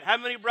How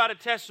many brought a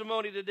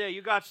testimony today?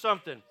 You got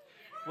something.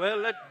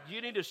 Well,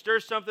 you need to stir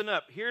something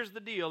up. Here's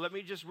the deal. Let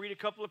me just read a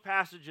couple of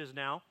passages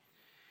now.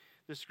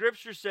 The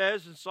scripture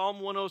says in Psalm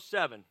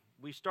 107,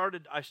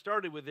 I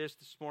started with this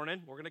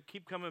morning. We're going to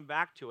keep coming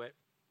back to it.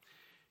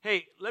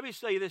 Hey, let me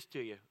say this to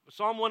you.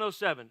 Psalm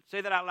 107.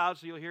 Say that out loud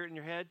so you'll hear it in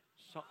your head.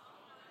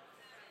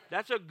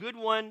 That's a good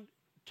one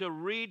to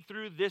read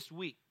through this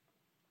week.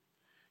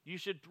 You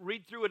should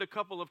read through it a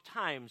couple of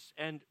times.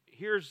 And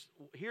here's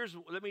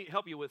let me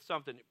help you with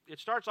something. It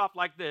starts off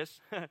like this.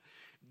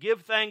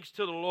 Give thanks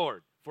to the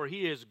Lord, for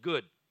he is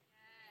good.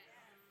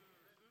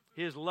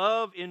 His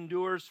love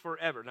endures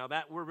forever. Now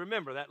that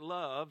remember that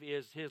love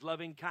is his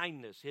loving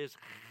kindness, his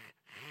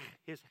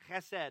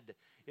chesed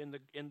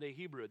in the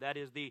Hebrew. That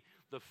is the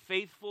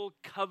faithful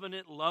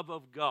covenant love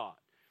of God.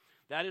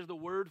 That is the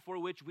word for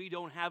which we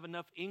don't have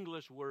enough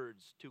English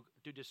words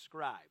to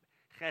describe.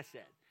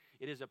 Chesed.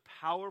 It is a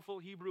powerful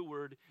Hebrew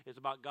word. It's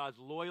about God's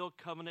loyal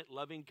covenant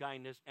loving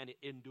kindness, and it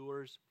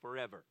endures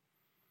forever.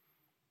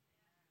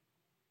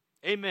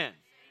 Amen.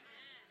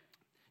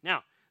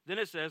 Now, then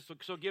it says,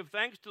 so give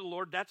thanks to the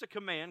Lord. That's a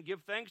command. Give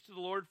thanks to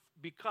the Lord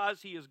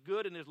because he is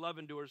good and his love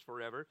endures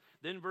forever.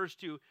 Then verse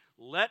 2,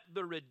 let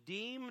the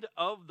redeemed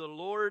of the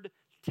Lord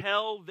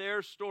tell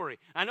their story.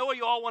 I know what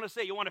you all want to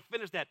say. You want to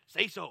finish that.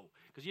 Say so.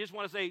 Because you just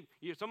want to say,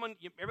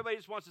 everybody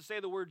just wants to say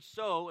the word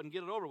so and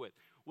get it over with.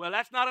 Well,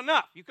 that's not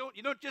enough. You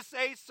don't just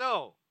say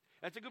so.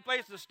 That's a good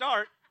place to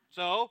start.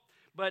 So,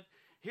 but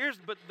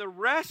the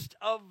rest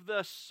of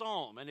the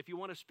psalm, and if you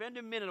want to spend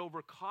a minute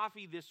over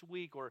coffee this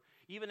week, or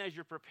even as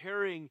you're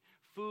preparing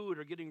food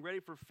or getting ready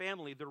for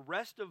family, the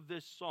rest of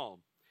this psalm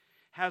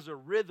has a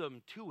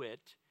rhythm to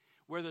it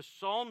where the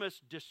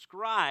psalmist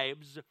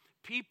describes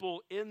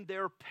people in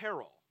their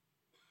peril.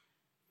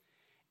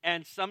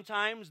 And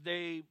sometimes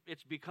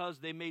it's because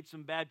they made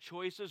some bad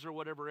choices or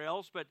whatever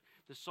else, but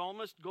the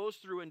psalmist goes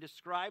through and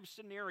describes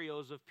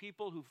scenarios of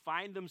people who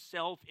find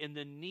themselves in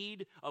the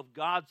need of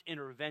God's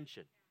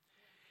intervention.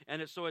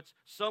 And so it's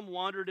some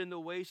wandered in the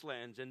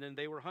wastelands, and then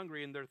they were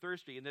hungry and they're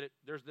thirsty. And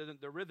then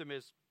the rhythm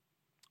is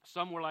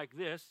some were like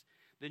this.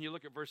 Then you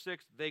look at verse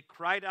 6. They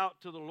cried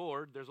out to the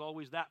Lord. There's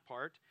always that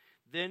part.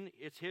 Then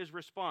it's his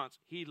response.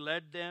 He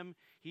led them.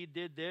 He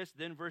did this.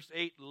 Then verse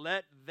 8.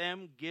 Let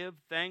them give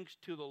thanks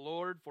to the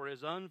Lord for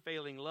his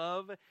unfailing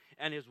love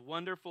and his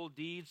wonderful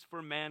deeds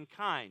for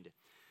mankind.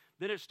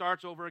 Then it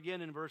starts over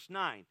again in verse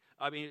 9.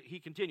 He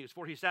continues,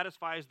 for he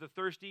satisfies the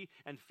thirsty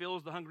and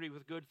fills the hungry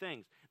with good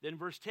things. Then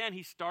verse 10,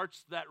 he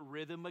starts that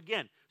rhythm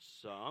again.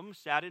 Some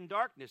sat in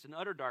darkness, in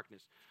utter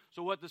darkness.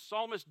 So what the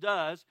psalmist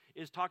does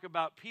is talk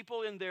about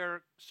people in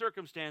their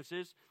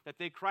circumstances, that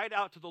they cried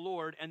out to the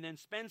Lord, and then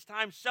spends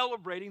time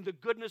celebrating the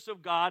goodness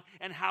of God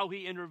and how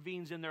he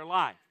intervenes in their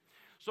life.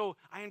 So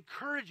I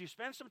encourage you,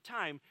 spend some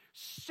time,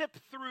 sip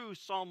through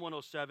Psalm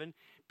 107,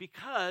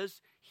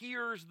 because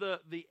here's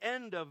the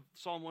end of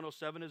Psalm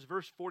 107 is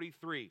verse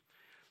 43.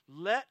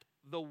 Let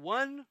the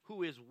one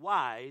who is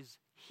wise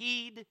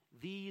heed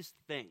these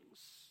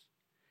things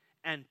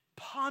and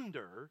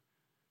ponder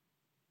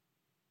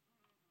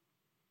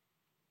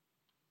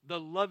the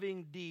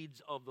loving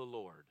deeds of the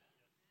Lord.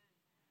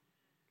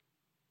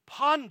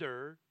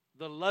 Ponder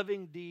the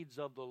loving deeds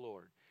of the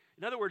Lord.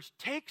 In other words,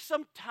 take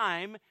some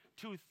time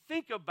to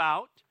think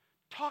about,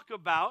 talk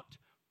about,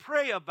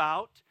 pray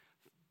about,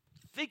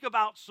 think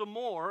about some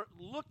more,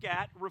 look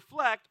at,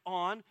 reflect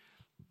on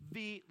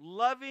the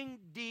loving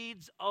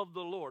deeds of the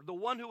Lord. The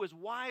one who is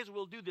wise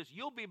will do this.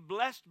 You'll be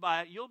blessed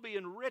by it. You'll be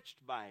enriched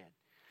by it.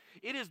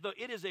 It is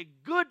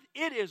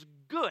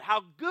good.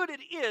 How good it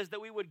is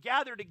that we would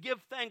gather to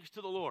give thanks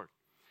to the Lord.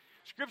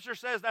 Scripture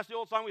says, that's the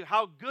old song,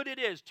 how good it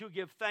is to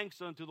give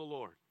thanks unto the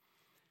Lord.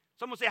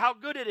 Someone say, how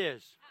good it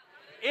is.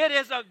 It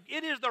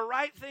is the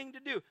right thing to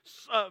do.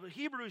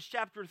 Hebrews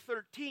chapter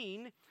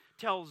 13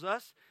 tells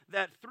us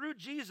that through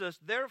Jesus,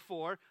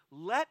 therefore,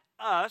 let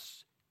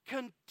us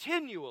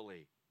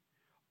continually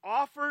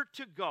offer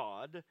to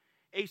God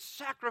a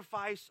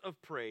sacrifice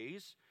of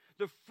praise,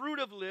 the fruit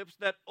of lips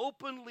that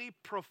openly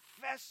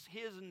profess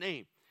his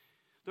name.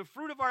 The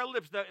fruit of our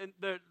lips,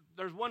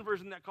 there's one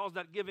version that calls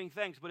that giving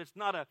thanks, but it's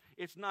not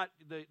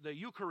the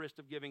Eucharist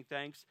of giving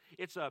thanks.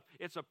 It's a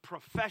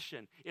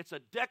profession. It's a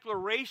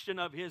declaration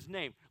of his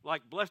name,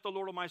 like bless the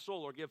Lord, O my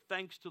soul, or give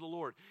thanks to the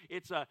Lord.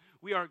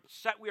 We are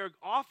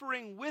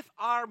offering with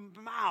our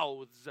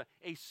mouths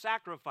a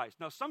sacrifice.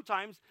 Now,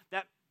 sometimes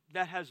that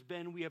has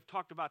been, we have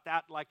talked about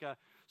that like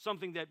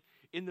something that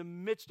in the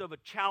midst of a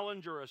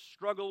challenge or a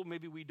struggle,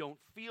 maybe we don't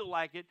feel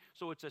like it,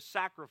 so it's a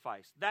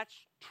sacrifice. That's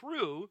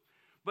true.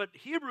 But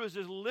Hebrews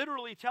is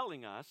literally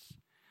telling us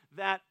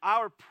that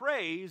our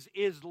praise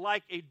is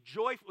like a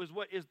joyful,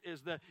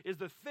 is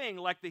the thing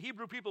like the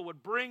Hebrew people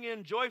would bring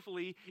in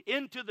joyfully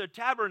into the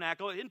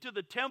tabernacle, into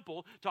the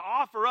temple to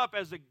offer up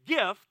as a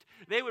gift.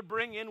 They would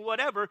bring in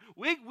whatever.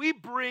 We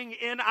bring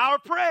in our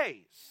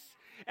praise.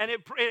 and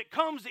it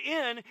comes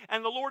in,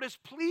 and the Lord is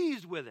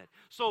pleased with it.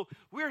 So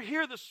we're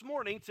here this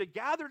morning to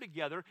gather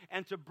together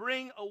and to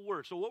bring a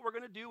word. So what we're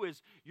going to do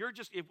is,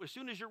 as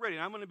soon as you're ready,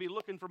 and I'm going to be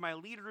looking for my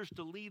leaders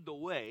to lead the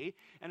way,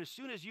 and as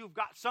soon as you've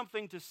got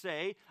something to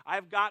say,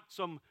 I've got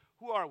some.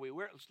 Who are we?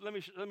 Let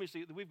me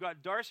see. We've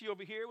got Darcy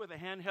over here with a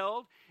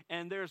handheld,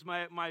 and there's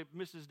my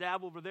Mrs.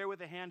 Dab over there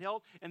with a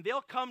handheld, and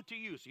they'll come to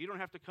you, so you don't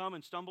have to come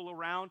and stumble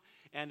around.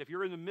 And if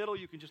you're in the middle,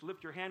 you can just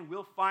lift your hand.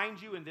 We'll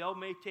find you, and they'll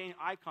maintain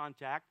eye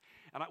contact.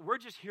 And we're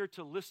just here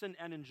to listen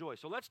and enjoy.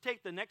 So let's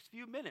take the next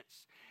few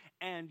minutes,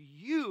 and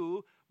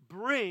you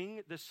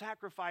bring the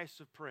sacrifice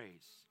of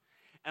praise.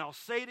 And I'll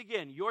say it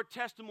again. Your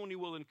testimony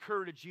will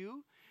encourage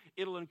you.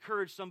 It'll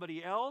encourage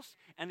somebody else.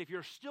 And if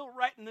you're still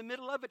right in the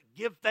middle of it,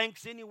 give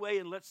thanks anyway,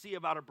 and let's see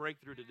about a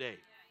breakthrough today.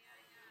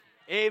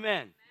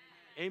 Amen.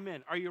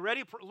 Amen. Are you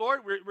ready? Lord,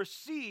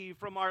 receive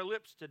from our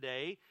lips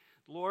today,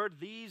 Lord,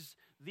 these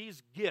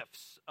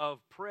gifts of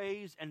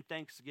praise and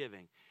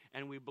thanksgiving.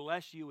 And we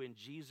bless you in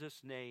Jesus'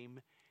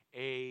 name.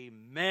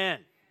 Amen.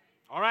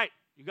 All right.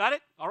 You got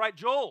it? All right,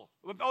 Joel.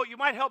 Oh, you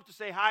might help to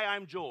say, hi,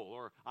 I'm Joel,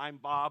 or I'm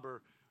Bob,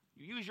 or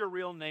use your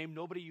real name.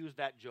 Nobody used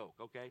that joke,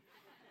 okay?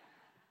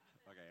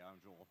 Okay, I'm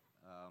Joel.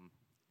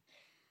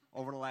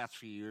 Over the last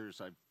few years,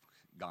 I've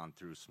gone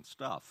through some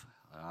stuff.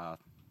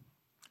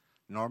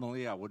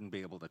 Normally, I wouldn't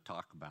be able to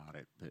talk about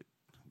it, but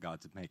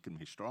God's making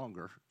me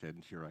stronger,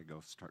 and here I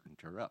go starting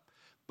to tear up.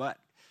 But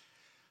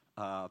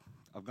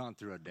I've gone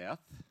through a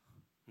death,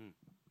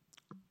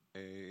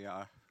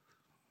 a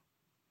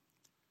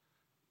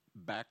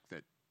back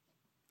that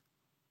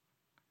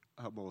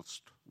I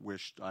almost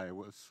wished I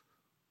was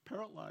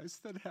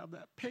paralyzed and have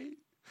that pain.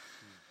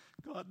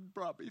 God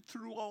brought me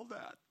through all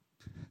that.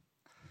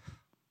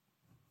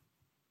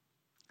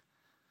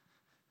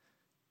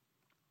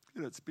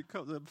 And it's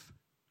because of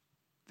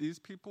these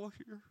people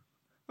here.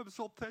 I'm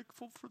so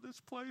thankful for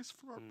this place,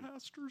 for our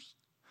pastors.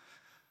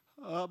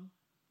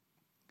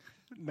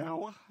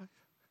 Now,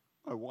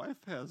 my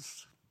wife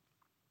has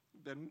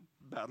been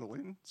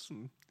battling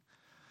some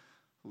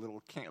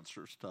little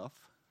cancer stuff,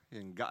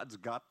 and God's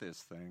got this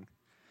thing.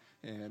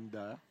 And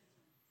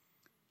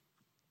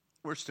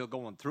we're still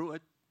going through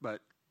it,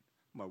 but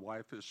my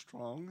wife is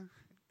strong,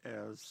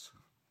 as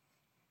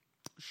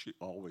she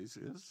always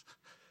is.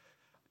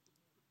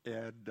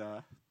 And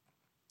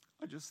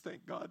I just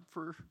thank God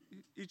for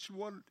each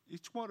one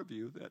of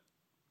you that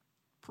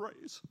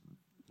prays,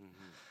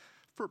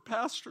 for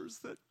pastors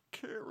that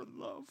care and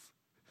love,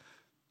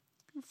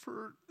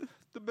 for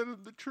the men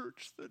in the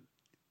church that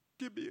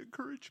give me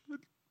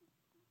encouragement.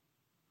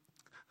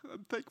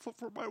 I'm thankful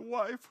for my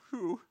wife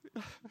who,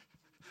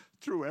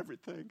 through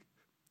everything,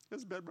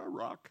 has been my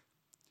rock.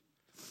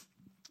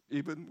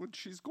 Even when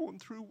she's going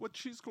through what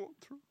she's going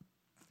through.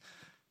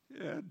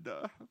 And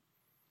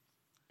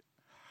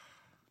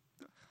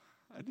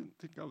I didn't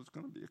think I was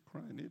going to be a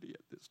crying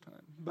idiot this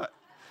time. But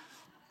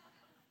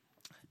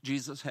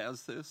Jesus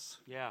has this.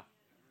 Yeah.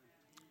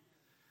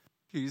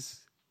 He's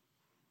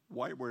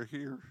why we're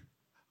here.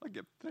 I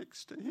give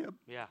thanks to him.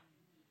 Yeah.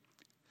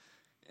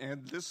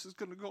 And this is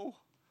going to go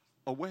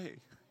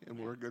away. And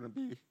we're going to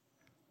be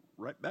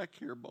right back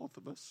here, both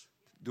of us,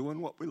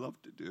 doing what we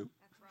love to do.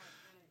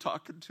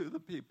 Talking to the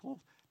people,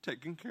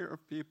 taking care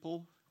of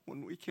people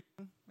when we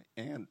can,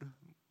 and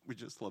we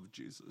just love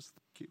Jesus.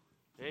 Thank you.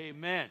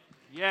 Amen.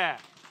 Yeah.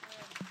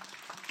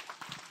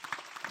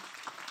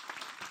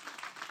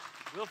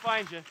 We'll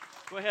find you.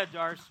 Go ahead,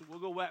 Darce. We'll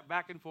go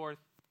back and forth.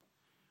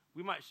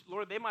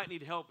 Lord, they might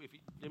need help if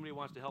anybody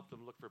wants to help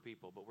them look for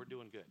people, but we're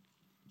doing good.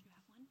 Do you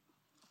have one?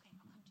 Okay,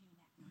 I'll come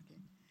to you next.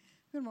 Okay.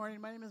 Good morning.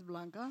 My name is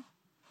Blanca,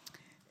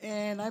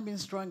 and I've been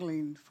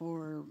struggling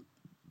for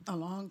a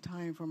long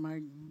time for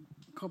my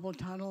carpal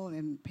tunnel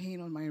and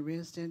pain on my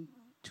wrist. And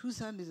 2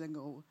 Sundays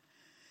ago,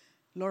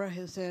 Laura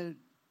has said,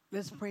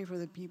 let's pray for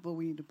the people.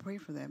 We need to pray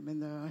for them.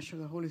 And the usher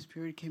of the Holy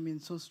Spirit came in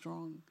so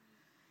strong.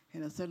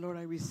 And I said, Lord,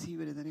 I receive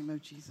it in the name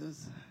of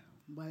Jesus.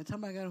 By the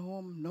time I got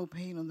home, no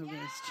pain on the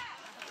wrist.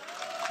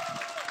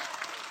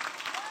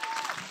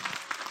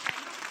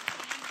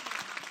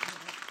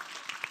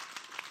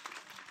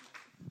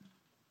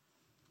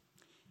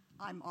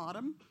 I'm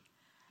Autumn,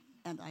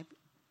 and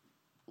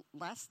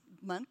last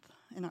month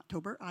in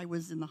October, I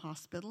was in the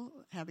hospital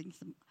having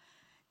some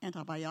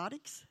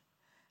antibiotics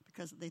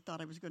because they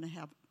thought I was going to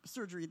have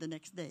surgery the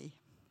next day,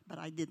 but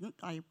I didn't.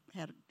 I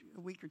had it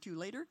a week or two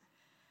later.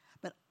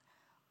 But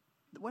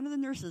one of the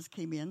nurses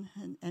came in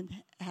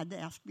and had to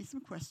ask me some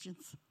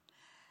questions.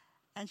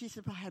 And she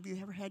said, well, have you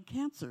ever had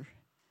cancer?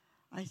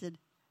 I said,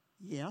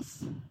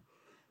 yes.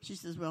 She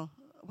says, well,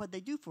 what'd they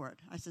do for it?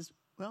 I says,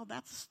 well,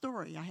 that's a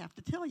story I have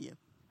to tell you.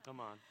 Come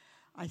on.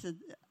 I said,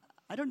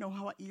 I don't know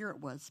what year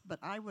it was, but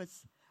I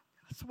was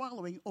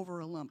swallowing over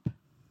a lump.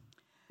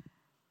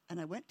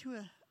 And I went to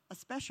a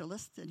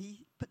specialist, and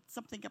he put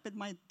something up in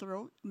my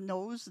throat,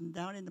 nose, and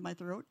down into my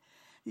throat.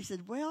 He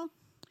said, well,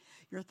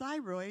 your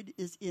thyroid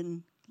is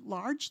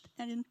enlarged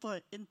and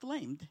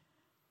inflamed.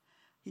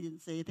 He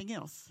didn't say anything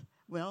else.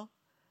 Well,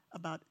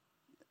 about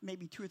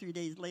maybe 2 or 3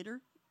 days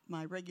later,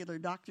 my regular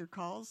doctor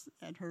calls,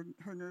 and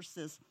her nurse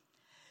says,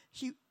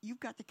 you've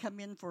got to come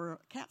in for a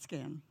CAT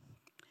scan.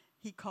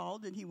 He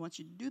called, and he wants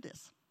you to do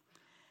this.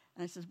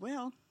 And I says,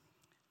 well,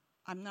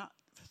 I'm not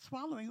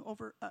swallowing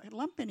over a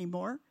lump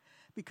anymore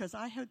because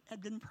I had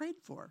been prayed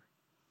for.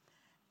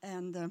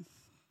 And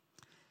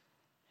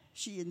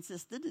she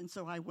insisted, and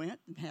so I went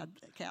and had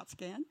a CAT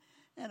scan.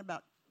 And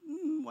about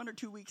 1 or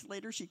 2 weeks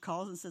later, she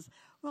calls and says,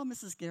 well,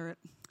 Mrs. Garrett,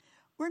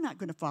 we're not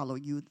going to follow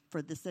you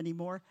for this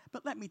anymore,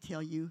 but let me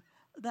tell you,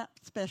 that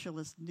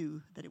specialist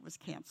knew that it was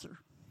cancer.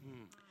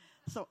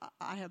 So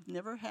I have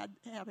never had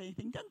to have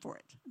anything done for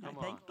it. And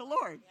I thank the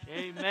Lord.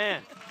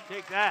 Amen.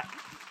 Take that.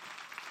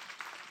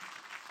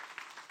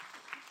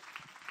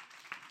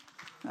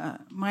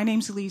 My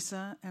name's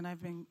Lisa, and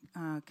I've been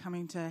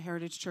coming to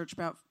Heritage Church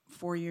about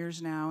 4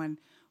 years now. And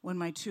when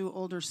my 2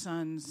 older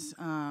sons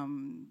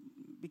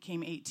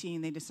became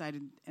 18, they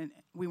decided, and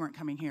we weren't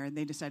coming here,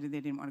 they decided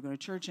they didn't want to go to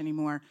church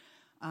anymore.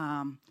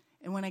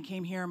 And when I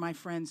came here, my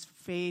friends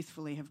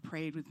faithfully have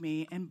prayed with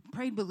me and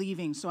prayed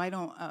believing. So I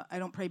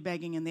don't pray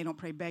begging, and they don't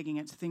pray begging.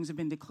 It's things have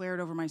been declared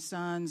over my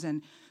sons,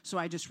 and so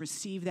I just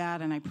receive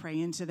that and I pray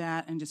into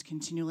that and just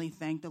continually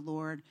thank the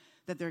Lord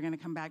that they're going to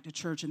come back to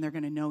church and they're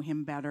going to know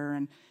Him better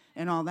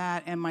and all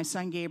that. And my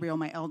son Gabriel,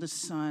 my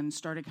eldest son,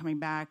 started coming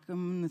back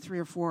 3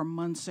 or 4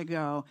 months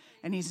ago,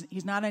 and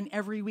he's not an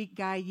every week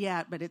guy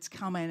yet, but it's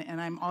coming. And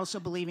I'm also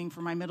believing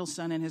for my middle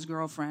son and his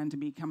girlfriend to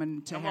be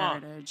coming to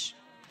Heritage.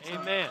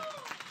 Amen.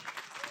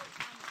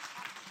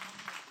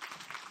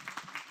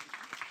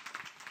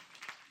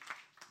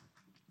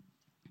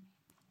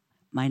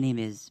 My name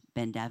is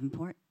Ben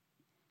Davenport,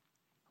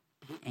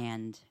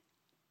 and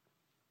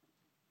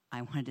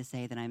I wanted to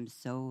say that I'm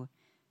so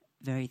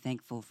very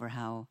thankful for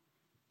how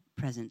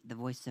present the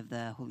voice of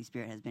the Holy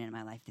Spirit has been in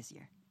my life this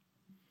year.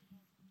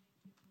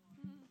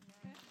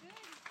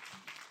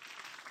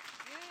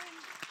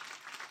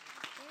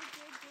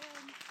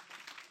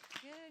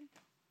 Good.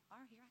 All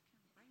right, here I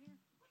come, right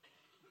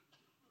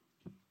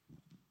here.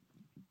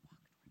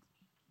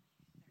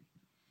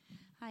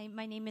 Hi,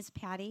 my name is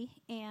Patty,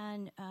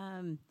 and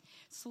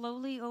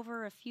slowly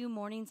over a few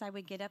mornings I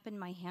would get up and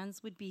my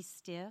hands would be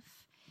stiff,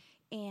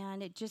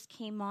 and it just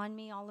came on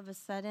me all of a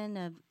sudden,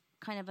 a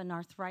kind of an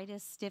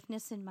arthritis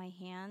stiffness in my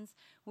hands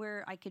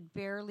where I could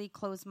barely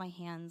close my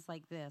hands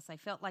like this. I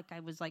felt like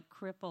I was like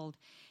crippled,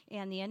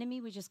 and the enemy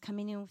was just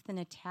coming in with an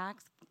attack.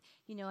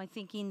 You know, I'm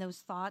thinking those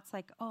thoughts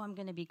like, oh, I'm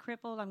going to be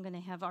crippled. I'm going to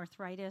have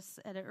arthritis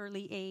at an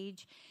early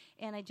age.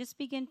 And I just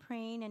began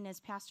praying, and as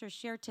Pastor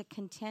shared, to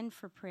contend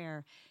for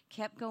prayer.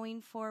 Kept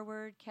going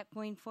forward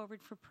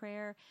for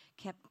prayer,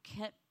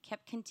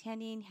 kept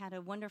contending, had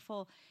a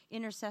wonderful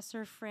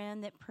intercessor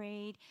friend that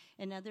prayed,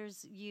 and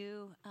others,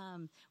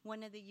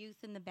 one of the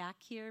youth in the back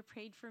here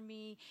prayed for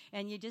me,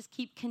 and you just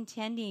keep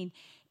contending.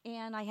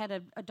 And I had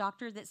a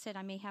doctor that said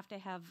I may have to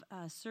have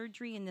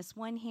surgery in this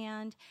one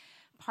hand.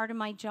 Part of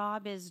my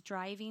job is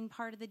driving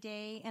part of the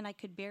day, and I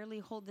could barely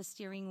hold the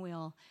steering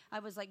wheel. I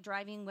was like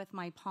driving with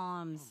my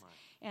palms,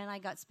 and I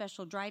got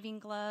special driving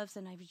gloves,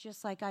 and I was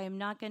just like, I am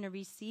not going to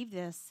receive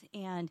this,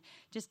 and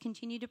just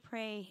continue to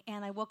pray.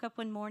 And I woke up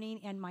one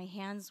morning, and my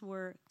hands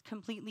were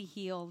completely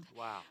healed.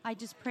 Wow. I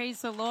just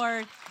praise the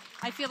Lord.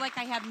 I feel like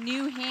I have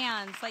new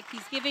hands, like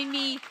He's giving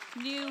me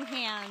new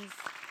hands.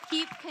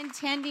 Keep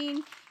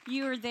contending.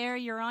 You are there.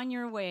 You're on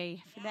your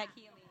way for that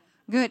healing.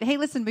 Good. Hey,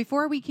 listen,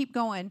 before we keep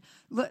going,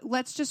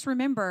 let's just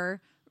remember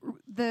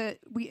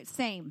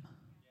same,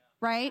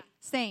 right?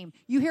 Same.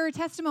 You hear a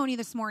testimony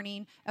this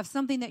morning of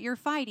something that you're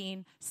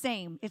fighting,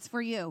 same. It's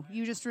for you.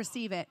 You just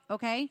receive it,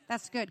 okay?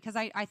 That's good, because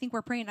I think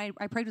we're praying.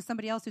 I prayed with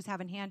somebody else who's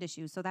having hand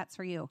issues, so that's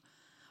for you.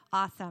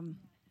 Awesome.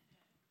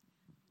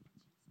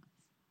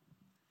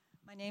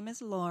 My name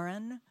is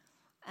Lauren.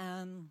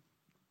 I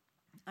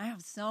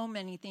have so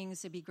many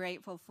things to be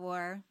grateful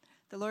for.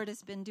 The Lord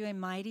has been doing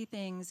mighty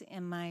things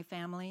in my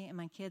family, in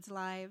my kids'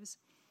 lives,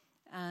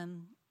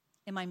 in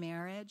my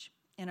marriage,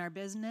 in our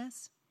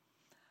business.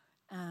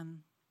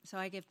 So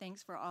I give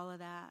thanks for all of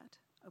that,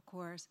 of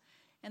course.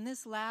 And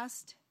this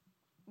last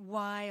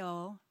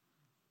while,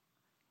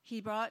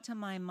 He brought to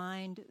my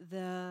mind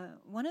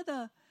one of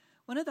the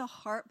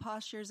heart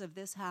postures of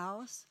this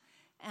house.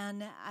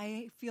 And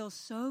I feel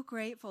so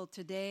grateful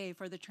today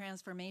for the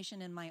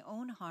transformation in my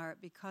own heart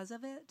because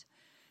of it.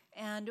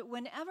 And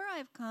whenever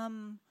I've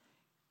come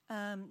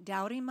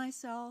doubting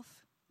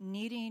myself,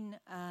 needing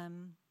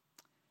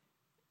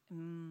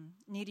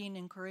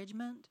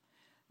encouragement,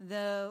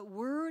 the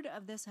word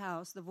of this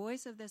house, the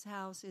voice of this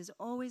house has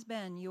always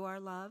been, you are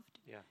loved,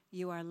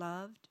 you are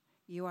loved,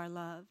 you are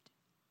loved,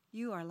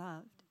 you are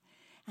loved.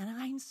 And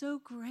I'm so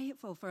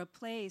grateful for a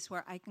place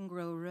where I can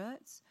grow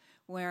roots,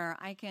 where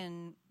I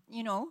can,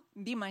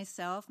 be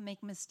myself,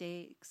 make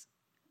mistakes,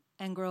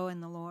 and grow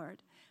in the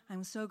Lord.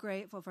 I'm so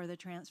grateful for the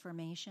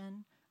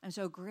transformation. I'm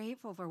so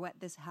grateful for what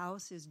this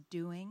house is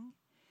doing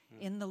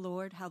in the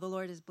Lord, how the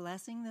Lord is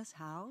blessing this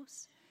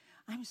house.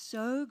 I'm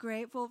so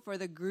grateful for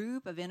the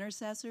group of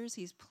intercessors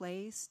He's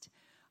placed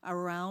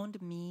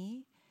around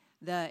me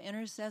The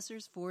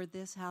intercessors for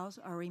this house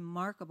are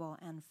remarkable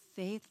and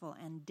faithful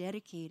and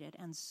dedicated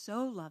and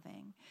so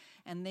loving.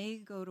 And they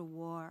go to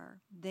war.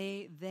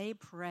 They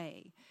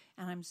pray.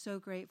 And I'm so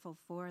grateful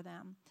for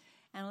them.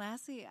 And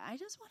lastly, I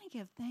just want to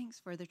give thanks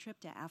for the trip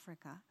to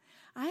Africa.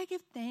 I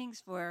give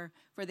thanks for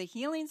the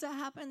healings that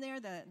happened there,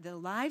 the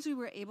lives we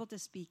were able to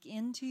speak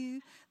into,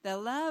 the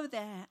love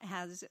that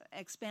has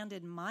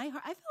expanded my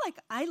heart. I feel like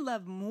I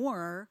love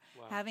more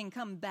having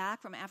come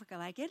back from Africa.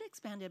 Like it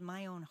expanded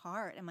my own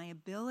heart and my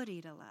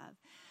ability to love.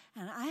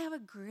 And I have a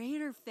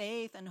greater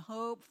faith and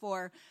hope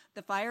for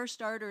the fire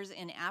starters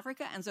in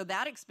Africa. And so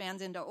that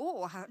expands into,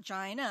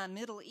 China,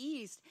 Middle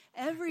East,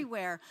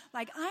 everywhere.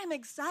 Like, I'm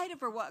excited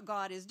for what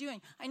God is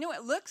doing. I know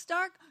it looks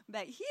dark,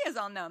 but he is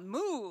on the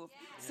move.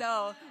 Yeah.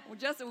 So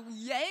just,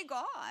 yay,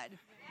 God.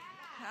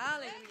 Yeah.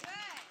 Hallelujah.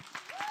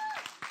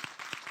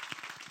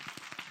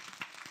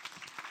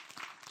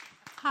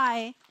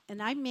 Hi,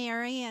 and I'm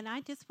Mary, and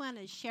I just want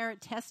to share a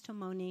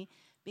testimony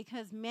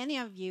because many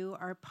of you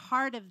are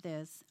part of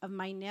this, of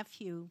my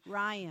nephew,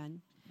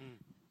 Ryan,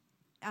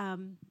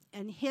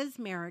 and his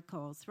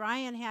miracles.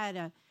 Ryan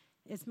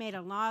has made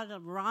a lot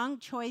of wrong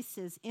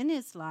choices in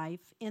his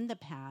life in the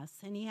past,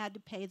 and he had to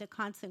pay the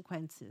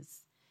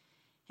consequences.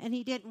 And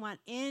he didn't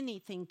want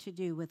anything to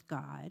do with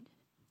God,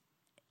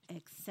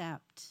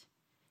 except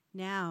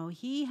now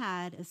he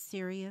had a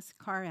serious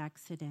car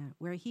accident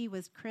where he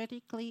was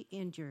critically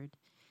injured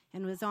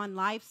and was on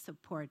life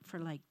support for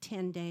like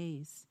 10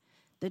 days.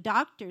 The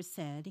doctor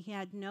said he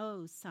had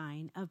no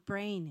sign of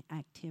brain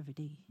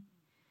activity.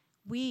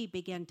 We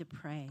began to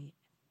pray.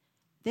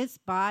 This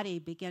body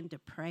began to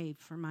pray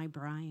for my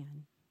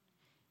Brian.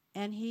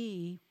 And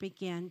he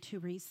began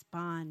to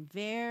respond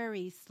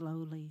very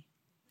slowly.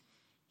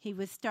 He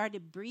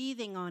started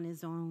breathing on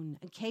his own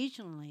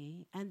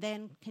occasionally and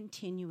then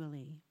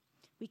continually.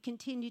 We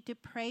continued to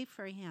pray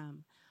for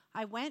him.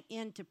 I went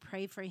in to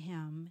pray for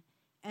him,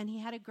 and he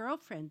had a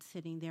girlfriend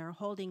sitting there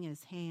holding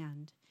his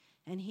hand.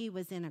 And he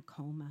was in a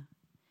coma.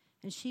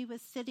 And she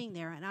was sitting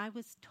there, and I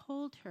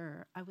told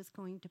her I was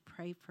going to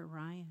pray for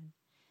Ryan.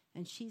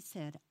 And she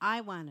said,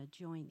 I want to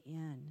join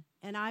in.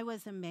 And I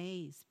was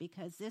amazed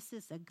because this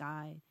is a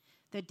guy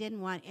that didn't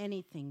want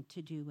anything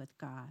to do with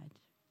God.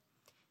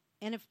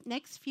 And the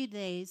next few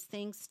days,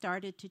 things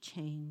started to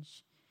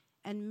change,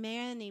 and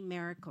many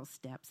miracle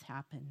steps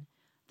happened.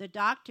 The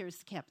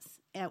doctors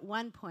at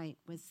one point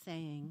was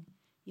saying,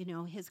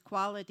 his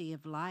quality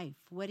of life,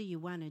 what do you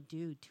want to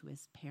do to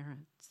his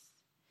parents?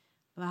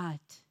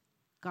 But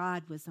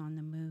God was on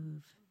the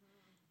move.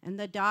 And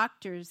the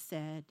doctors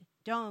said,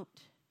 don't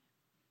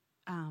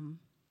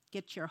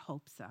get your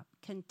hopes up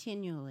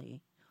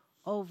continually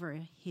over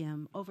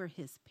him, over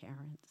his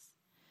parents.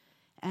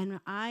 And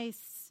I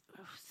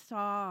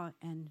saw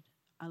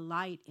a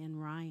light in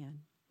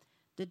Ryan.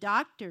 The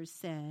doctors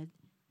said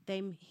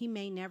he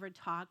may never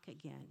talk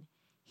again.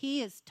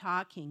 He is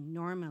talking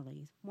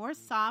normally, more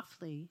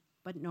softly,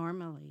 but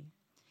normally.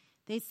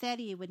 They said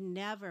he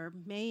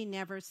may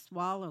never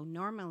swallow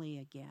normally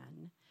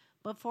again.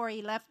 Before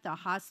he left the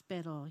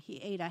hospital, he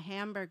ate a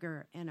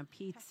hamburger and a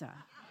pizza.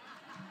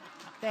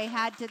 They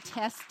had to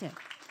test it.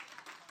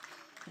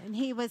 And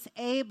he was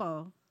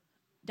able,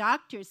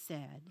 doctors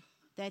said,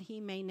 that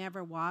he may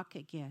never walk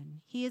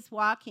again. He is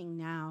walking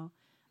now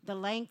the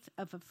length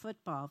of a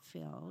football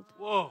field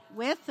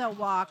with a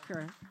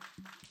walker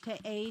to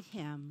aid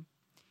him.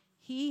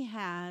 He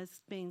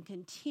has been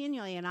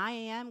continually, and I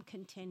am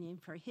continuing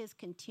for his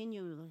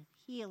continual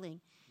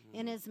healing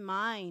in his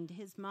mind.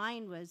 His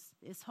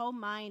whole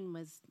mind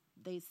was,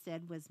 they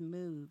said, was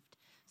moved.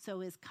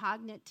 So his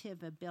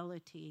cognitive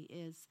ability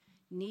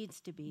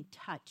needs to be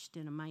touched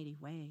in a mighty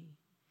way.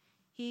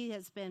 He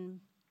has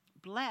been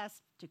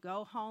blessed to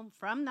go home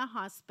from the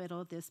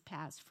hospital this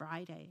past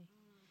Friday.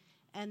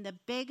 And the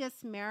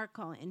biggest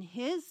miracle in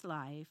his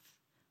life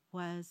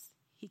was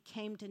he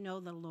came to know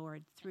the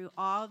Lord through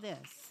all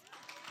this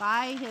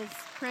by his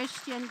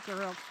Christian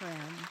girlfriend.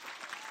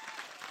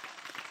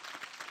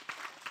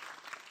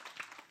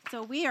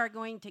 So we are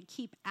going to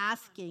keep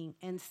asking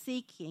and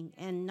seeking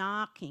and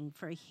knocking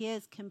for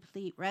his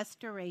complete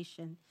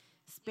restoration,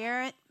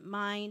 spirit,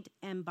 mind,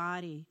 and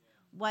body.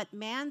 What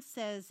man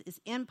says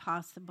is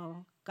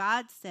impossible,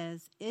 God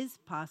says is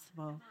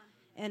possible,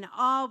 and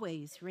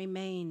always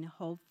remain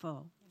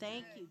hopeful.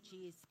 Thank you,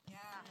 Jesus. Yeah.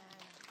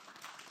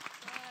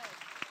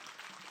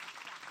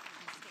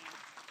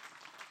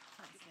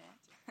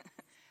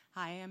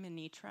 Hi, I'm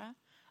Anitra.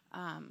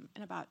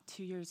 And about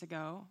 2 years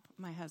ago,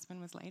 my husband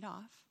was laid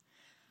off,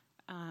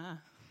 a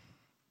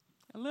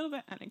little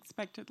bit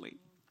unexpectedly.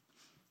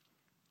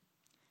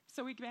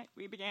 So we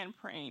began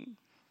praying.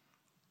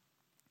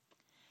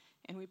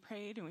 And we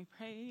prayed,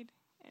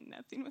 and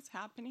nothing was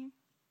happening.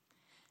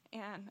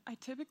 And I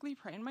typically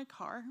pray in my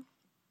car.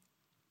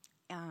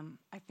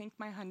 I think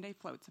my Hyundai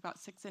floats about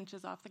 6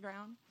 inches off the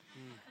ground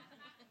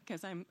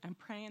because I'm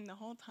praying the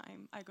whole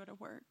time I go to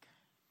work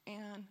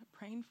and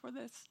praying for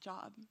this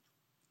job.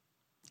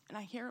 And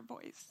I hear a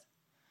voice,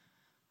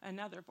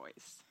 another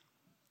voice,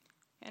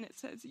 and it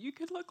says, "You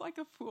could look like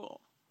a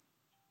fool.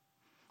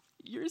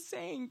 you're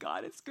saying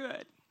God is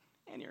good,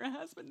 and your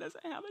husband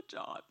doesn't have a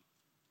job,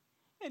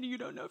 and you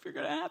don't know if you're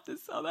going to have to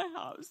sell the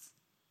house.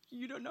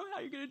 You don't know how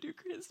you're going to do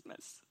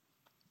Christmas.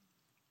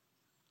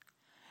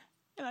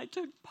 And I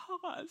took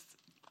pause,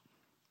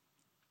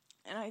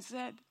 and I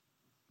said,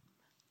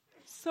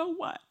 so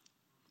what?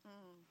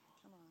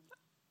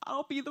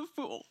 I'll be the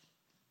fool,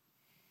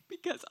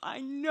 because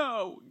I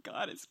know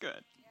God is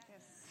good.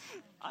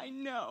 Yes. I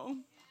know,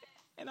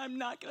 and I'm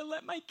not going to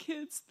let my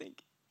kids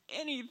think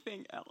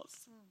anything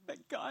else,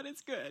 but God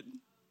is good.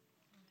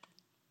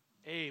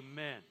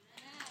 Amen.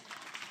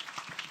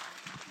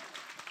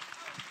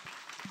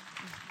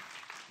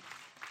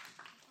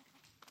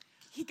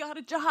 He got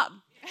a job.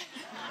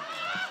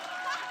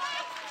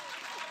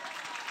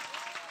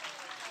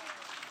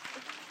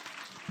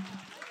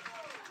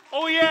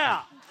 Oh,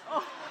 yeah.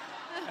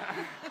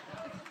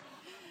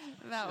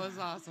 That was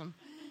awesome.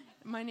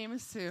 My name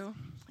is Sue,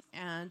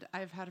 and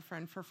I've had a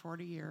friend for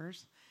 40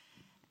 years.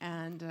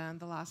 And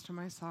the last time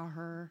I saw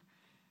her,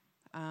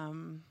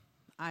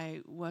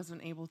 I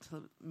wasn't able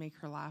to make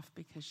her laugh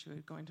because she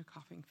would go into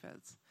coughing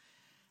fits.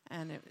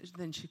 And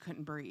then she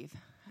couldn't breathe.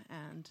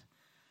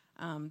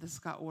 And this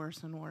got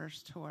worse and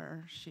worse to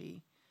where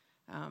she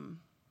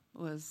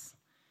was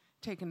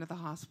taken to the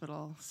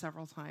hospital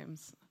several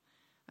times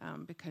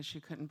because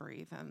she couldn't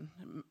breathe. And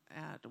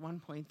at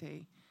one point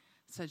they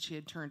said she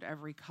had turned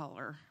every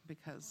color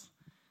because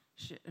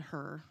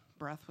her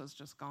breath was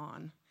just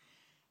gone.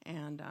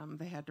 And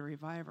they had to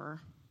revive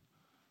her.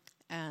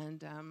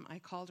 And I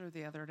called her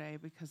the other day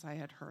because I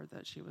had heard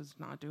that she was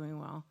not doing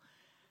well.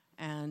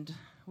 And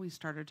we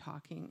started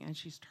talking, and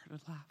she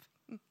started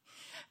laughing.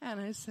 And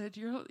I said,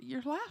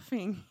 you're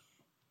laughing.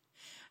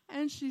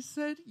 And she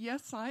said,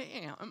 yes, I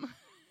am.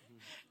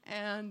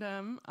 And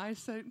I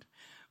said,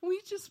 we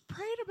just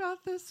prayed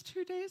about this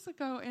 2 days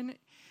ago. And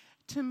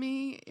to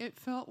me, it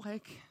felt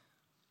like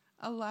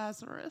a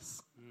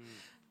Lazarus.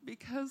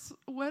 Because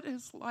what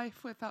is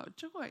life without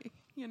joy?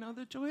 You know,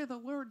 the joy of the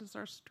Lord is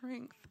our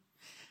strength.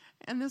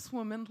 And this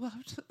woman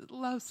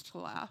loves to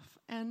laugh.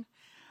 And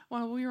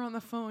while we were on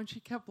the phone, she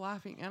kept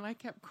laughing, and I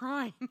kept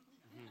crying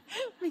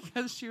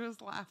because she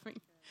was laughing.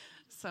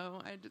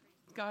 So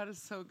God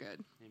is so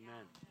good.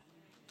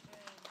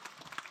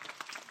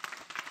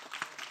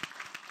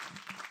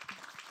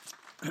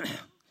 Amen.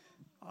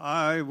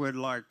 I would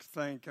like to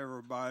thank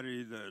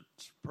everybody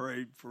that's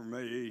prayed for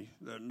me,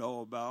 that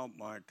know about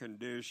my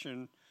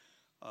condition.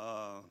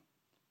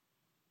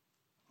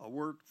 I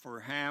worked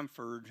for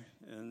Hanford,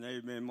 and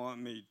they've been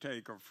wanting me to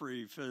take a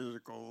free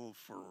physical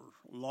for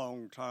a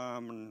long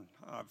time, and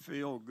I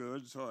feel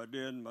good, so I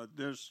did. But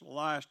this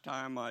last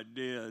time I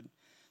did,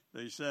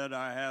 they said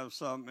I have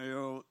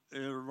something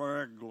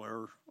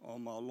irregular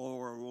on my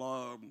lower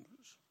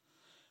lungs.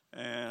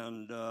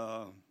 And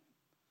I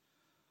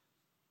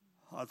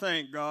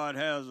think God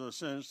has a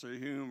sense of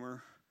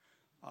humor.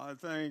 I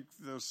think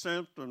the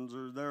symptoms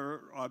are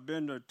there. I've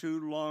been to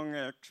 2 lung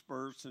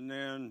experts, and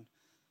then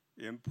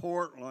in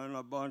Portland,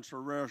 a bunch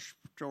of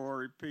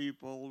respiratory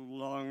people,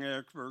 lung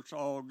experts,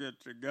 all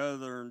get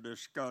together and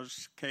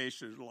discuss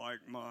cases like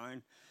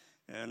mine.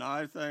 And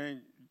I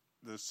think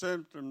the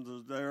symptoms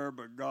are there,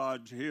 but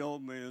God's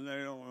healed me, and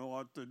they don't know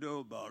what to do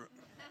about it.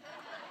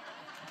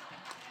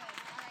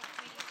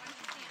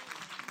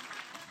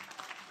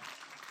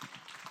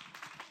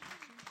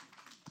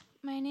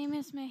 My name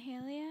is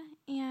Mahalia,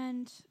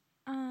 and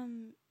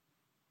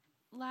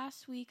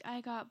last week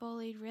I got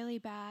bullied really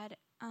bad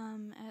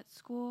at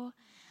school.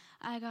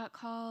 I got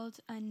called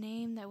a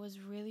name that was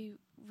really,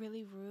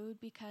 really rude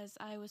because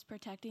I was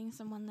protecting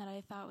someone that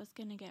I thought was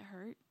going to get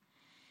hurt.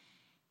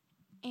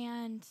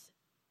 And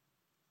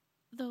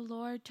the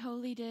Lord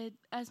totally did,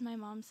 as my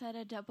mom said,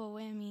 a double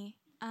whammy.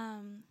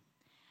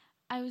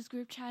 I was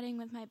group chatting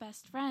with my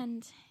best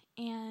friend,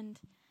 and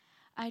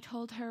I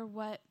told her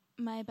what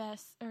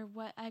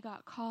I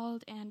got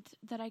called and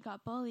that I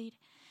got bullied,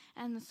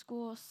 and the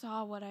school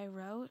saw what I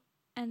wrote,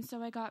 and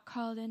so I got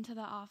called into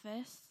the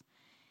office,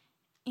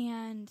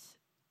 and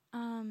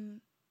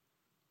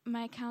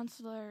my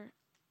counselor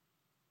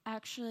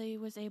actually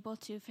was able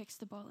to fix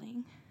the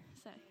bullying.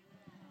 So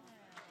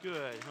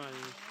good, honey.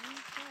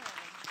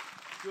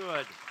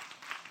 Good.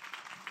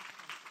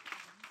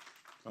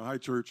 Hi,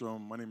 church.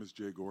 My name is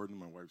Jay Gordon.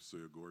 My wife's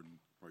Sia Gordon.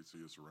 Probably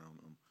see us around.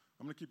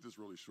 I'm going to keep this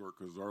really short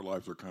because our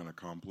lives are kind of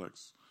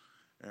complex.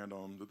 And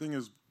the thing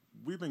is,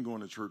 we've been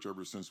going to church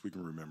ever since we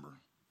can remember.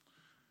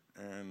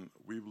 And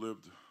we've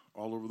lived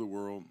all over the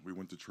world. We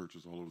went to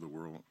churches all over the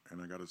world.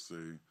 And I got to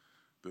say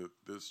that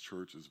this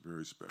church is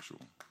very special.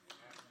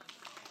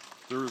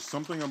 There is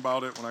something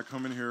about it. When I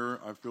come in here,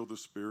 I feel the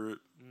Spirit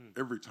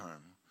every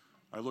time.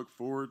 I look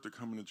forward to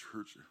coming to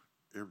church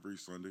every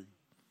Sunday.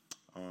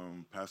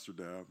 Pastor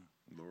Dab,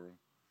 Laura,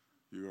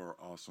 you are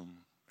awesome.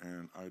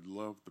 And I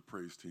love the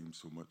praise team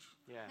so much.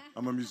 Yeah.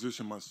 I'm a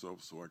musician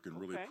myself, so I can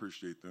really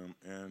appreciate them.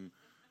 And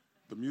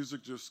the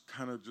music just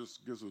kind of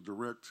just gives a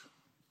direct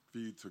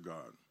feed to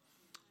God.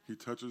 He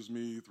touches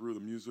me through the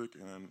music,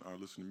 and I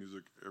listen to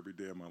music every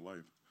day of my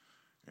life.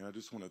 And I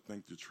just want to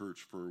thank the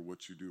church for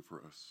what you do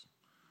for us.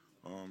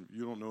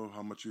 You don't know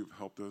how much you've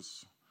helped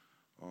us.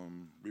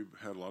 We've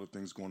had a lot of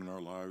things going in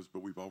our lives,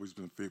 but we've always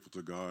been faithful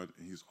to God,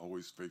 and He's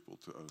always faithful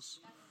to us.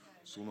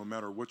 So no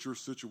matter what your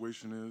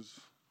situation is,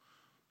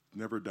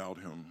 never doubt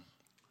Him.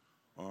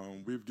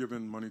 We've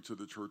given money to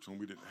the church when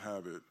we didn't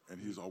have it, and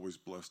He's always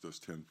blessed us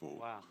tenfold.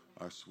 Wow.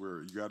 I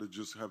swear. You got to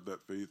just have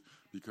that faith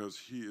because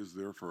He is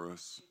there for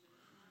us.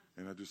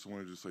 And I just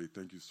wanted to say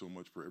thank you so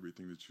much for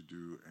everything that you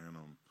do, and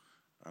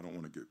I don't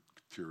want to get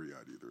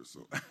teary-eyed either,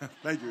 so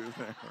thank you.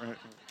 All right.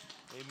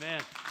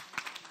 Amen.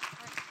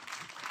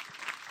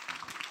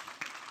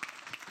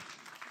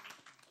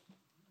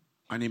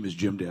 My name is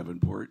Jim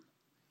Davenport,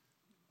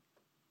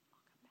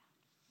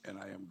 and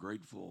I am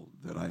grateful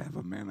that I have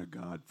a man of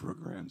God for a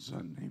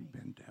grandson named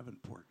Ben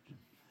Davenport,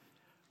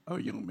 a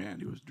young man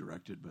who was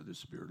directed by the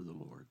Spirit of the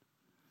Lord.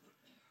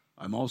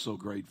 I'm also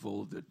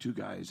grateful that two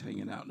guys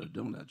hanging out in a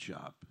donut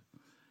shop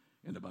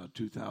in about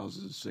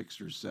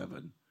 2006 or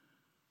 7,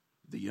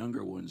 the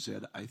younger one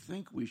said, I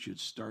think we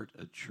should start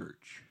a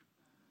church.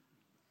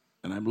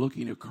 And I'm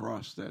looking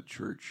across that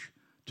church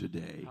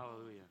today,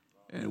 Hallelujah.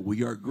 and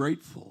we are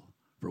grateful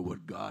for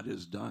what God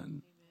has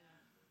done.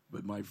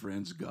 But my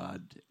friends,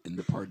 God, and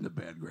the pardon the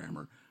bad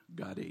grammar,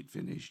 God ain't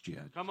finished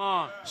yet. Come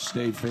on.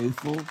 Stay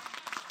faithful.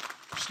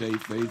 Stay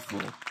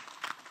faithful.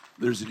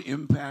 There's an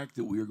impact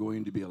that we are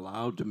going to be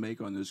allowed to make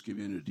on this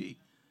community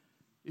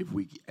if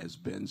we, as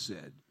Ben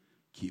said,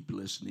 keep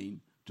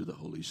listening to the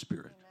Holy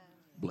Spirit. Amen.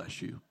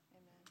 Bless you.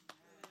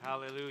 Amen.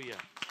 Hallelujah.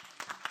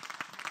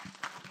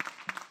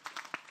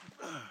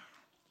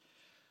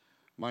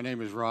 My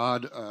name is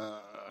Rod.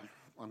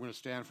 I'm going to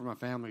stand for my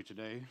family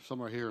today.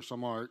 Some are here,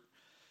 some aren't.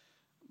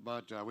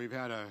 But we've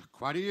had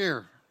quite a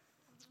year,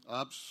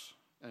 ups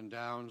and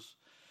downs,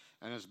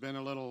 and it's been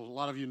a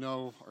lot of you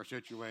know our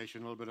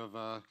situation, a little bit of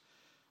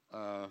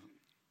a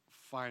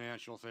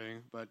financial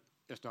thing, but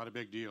it's not a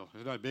big deal.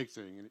 It's not a big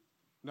thing.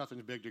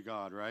 Nothing's big to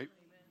God, right?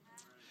 Amen.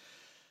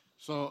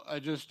 So I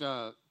just,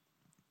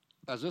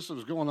 as this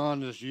was going on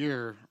this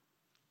year,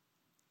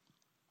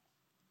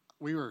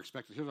 we were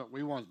expecting,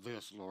 we want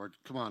this, Lord.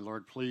 Come on,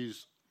 Lord,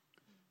 please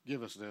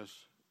give us this.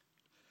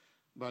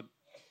 But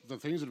the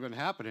things that have been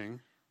happening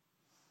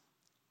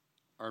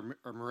are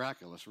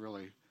miraculous,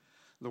 really.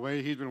 The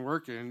way He's been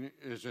working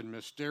is in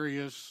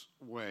mysterious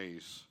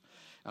ways.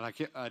 And I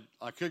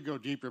could go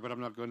deeper, but I'm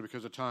not going to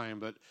because of time.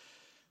 But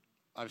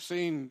I've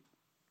seen,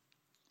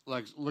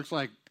 looks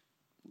like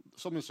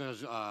someone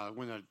says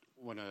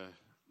when a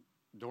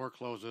door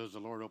closes, the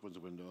Lord opens the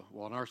window.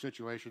 Well, in our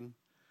situation,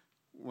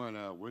 when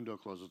a window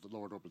closes, the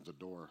Lord opens the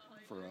door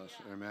for us.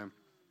 Amen.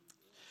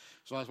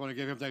 So I just want to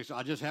give Him thanks.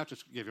 I just have to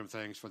give Him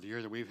thanks for the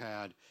year that we've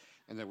had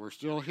and that we're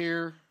still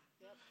here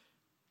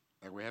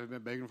and we haven't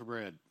been begging for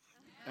bread.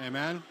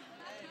 Amen?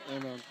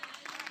 Amen.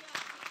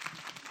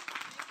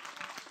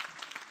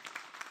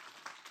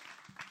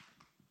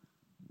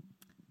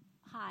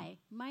 Hi,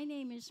 my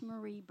name is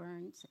Marie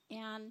Burns,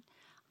 and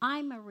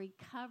I'm I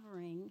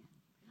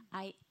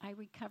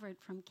recovered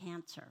from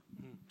cancer.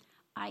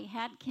 I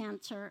had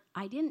cancer.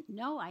 I didn't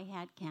know I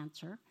had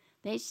cancer.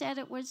 They said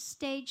it was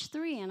stage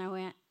 3, and I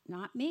went,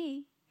 not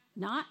me,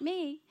 not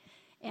me.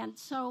 And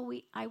so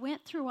I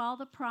went through all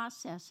the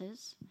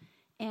processes,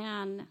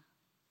 and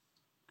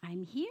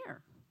I'm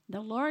here.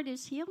 The Lord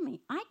has healed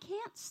me. I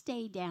can't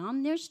stay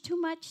down. There's too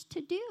much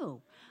to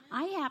do.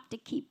 I have to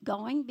keep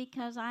going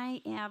because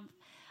I have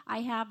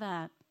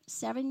a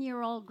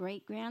 7-year-old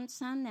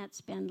great-grandson that's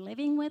been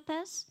living with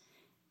us,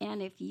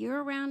 and if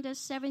you're around a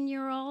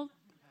 7-year-old,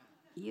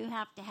 you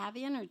have to have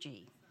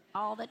energy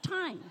all the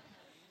time.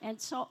 And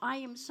so I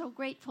am so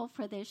grateful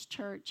for this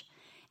church,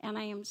 and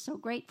I am so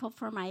grateful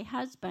for my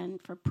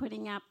husband for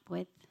putting up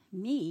with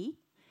me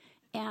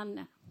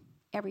and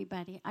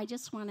everybody. I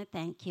just want to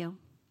thank you.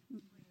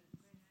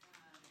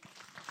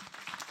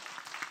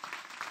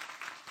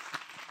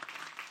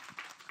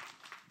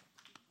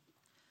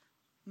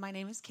 My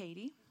name is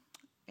Katie,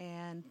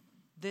 and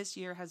this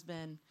year has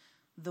been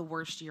the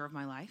worst year of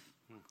my life.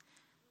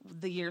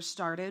 The year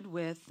started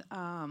with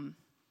an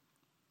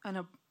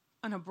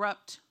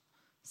abrupt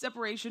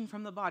separation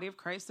from the body of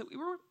Christ that we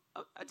were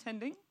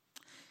attending,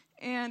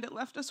 and it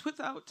left us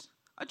without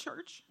a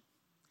church.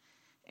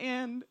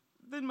 And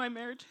then my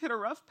marriage hit a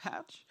rough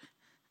patch,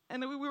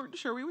 and we weren't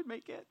sure we would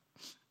make it.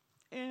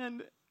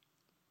 And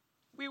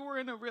we were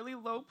in a really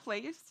low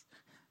place,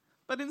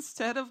 but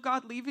instead of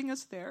God leaving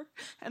us there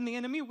and the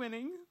enemy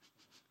winning,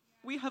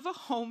 we have a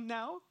home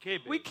now.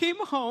 We came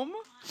home.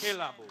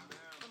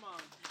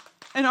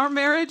 And our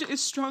marriage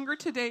is stronger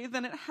today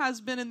than it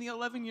has been in the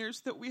 11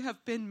 years that we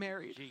have been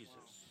married. Jesus.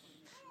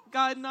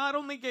 God not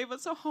only gave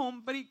us a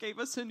home, but He gave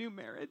us a new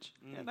marriage.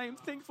 And I am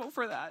thankful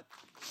for that.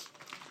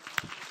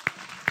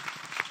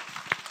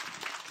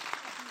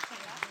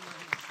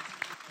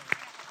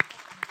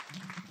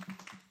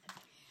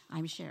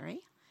 I'm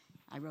Sherry.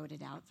 I wrote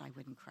it out so I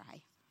wouldn't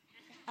cry.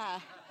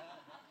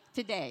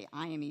 Today,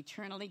 I am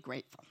eternally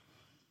grateful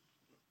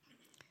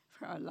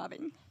for our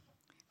loving,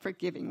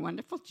 forgiving,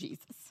 wonderful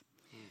Jesus,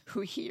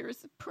 who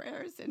hears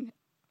prayers and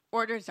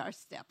orders our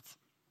steps.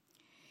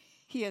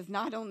 He has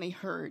not only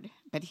heard,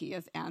 but he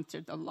has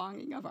answered the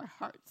longing of our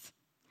hearts.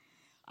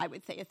 I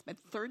would say it's been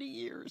 30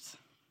 years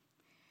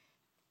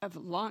of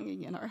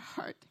longing in our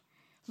heart,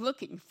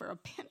 looking for a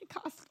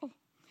Pentecostal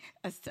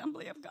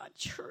Assembly of God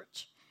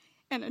church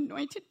and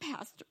anointed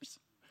pastors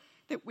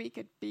that we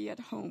could be at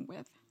home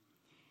with.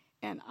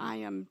 And I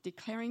am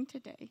declaring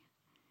today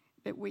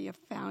that we have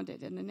found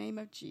it in the name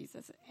of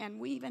Jesus. And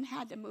we even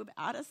had to move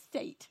out of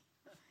state.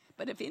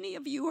 But if any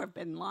of you have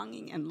been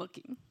longing and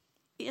looking,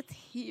 it's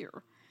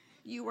here.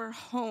 You are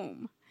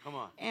home. Come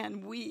on.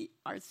 And we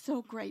are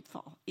so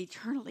grateful,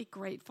 eternally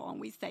grateful. And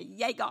we say,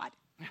 yay, God.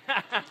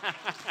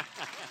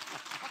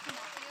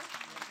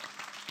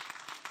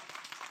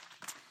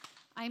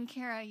 I'm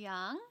Kara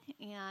Young,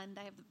 and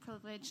I have the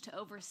privilege to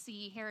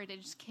oversee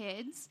Heritage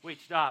Kids. Wait,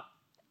 stop.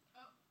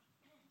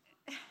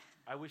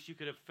 I wish you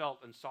could have felt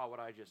and saw what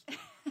I just did.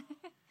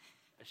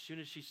 As soon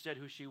as she said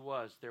who she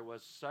was, there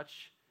was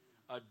such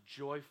a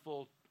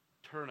joyful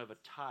turn of a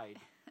tide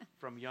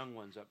from young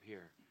ones up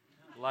here.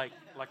 Like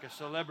a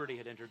celebrity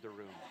had entered the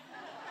room.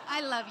 I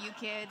love you,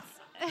 kids.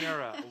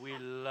 Kara, we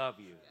love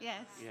you.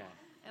 Yes. Yeah.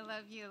 I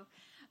love you.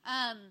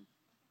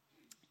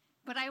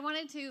 But I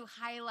wanted to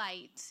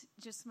highlight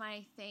just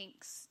my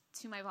thanks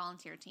to my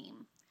volunteer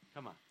team.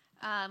 Come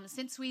on.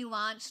 Since we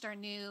launched our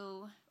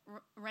new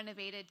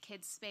renovated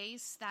kids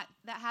space, that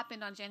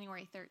happened on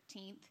January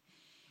 13th.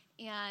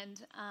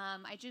 And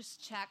I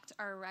just checked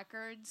our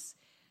records.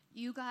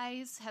 You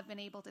guys have been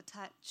able to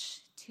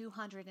touch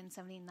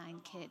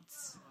 279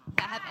 kids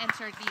that have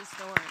entered these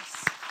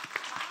doors.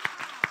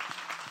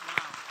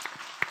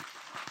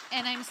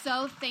 And I'm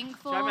so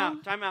thankful.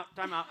 Time out.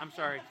 I'm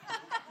sorry.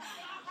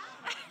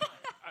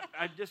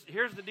 I just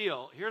here's the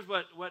deal. Here's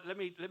what let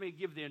me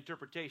give the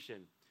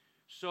interpretation.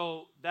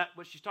 So that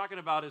what she's talking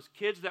about is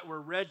kids that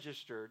were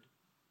registered.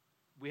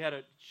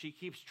 She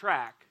keeps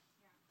track.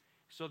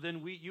 So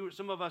then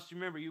some of us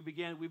remember we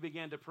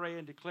began to pray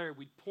and declare.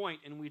 We'd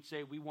point and we'd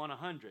say we want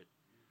 100.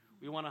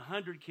 We want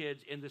 100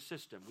 kids in the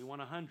system. We want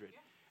 100.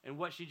 And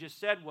what she just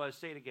said was,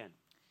 say it again.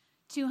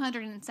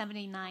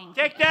 279.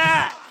 Take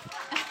that.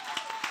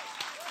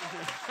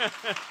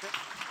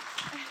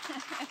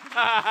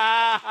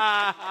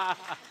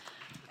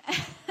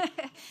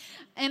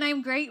 And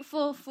I'm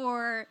grateful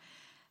for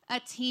a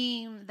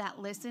team that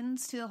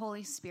listens to the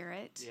Holy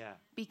Spirit. Yeah.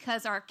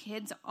 Because our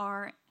kids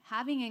are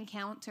having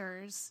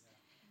encounters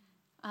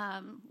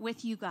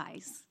with you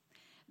guys.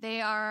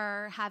 They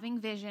are having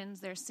visions.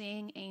 They're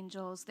seeing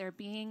angels. They're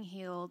being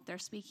healed. They're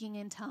speaking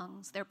in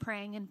tongues. They're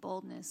praying in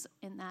boldness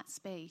in that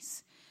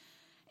space.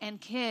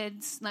 And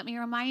kids, let me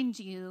remind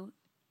you,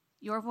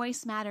 your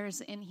voice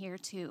matters in here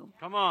too.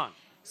 Come on.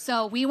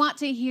 So we want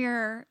to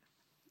hear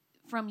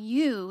from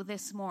you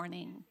this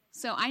morning.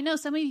 So I know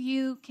some of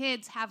you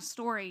kids have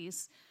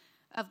stories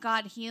of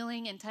God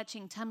healing and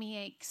touching tummy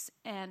aches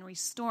and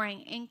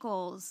restoring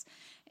ankles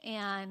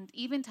and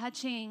even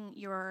touching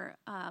your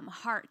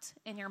heart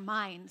and your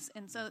minds.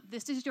 And so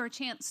this is your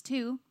chance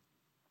too.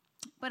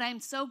 But I'm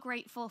so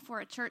grateful for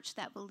a church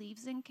that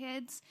believes in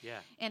kids. Yeah.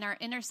 And our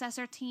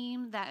intercessor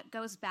team that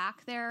goes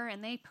back there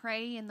and they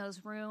pray in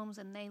those rooms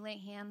and they lay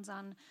hands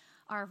on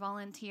our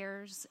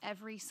volunteers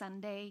every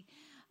Sunday.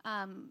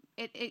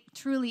 It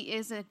truly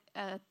is a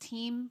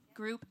team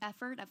group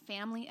effort, a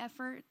family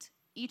effort.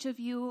 Each of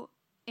you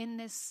in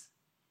this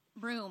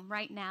room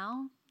right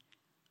now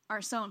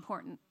are so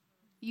important.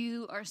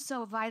 You are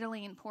so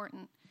vitally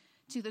important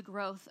to the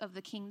growth of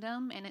the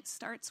kingdom, and it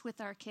starts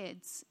with our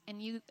kids.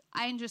 And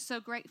I am just so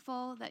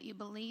grateful that you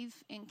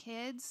believe in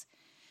kids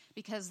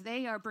because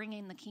they are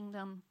bringing the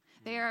kingdom.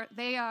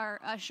 They are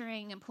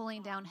ushering and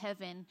pulling down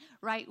heaven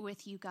right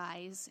with you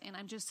guys, and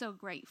I'm just so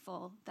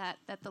grateful that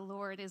the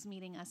Lord is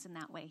meeting us in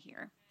that way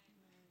here.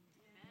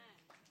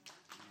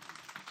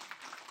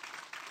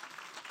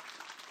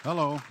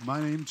 Hello, my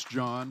name's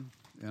John,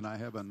 and I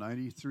have a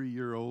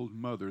 93-year-old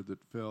mother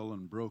that fell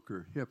and broke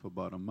her hip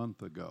about a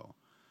month ago.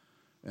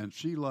 And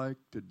she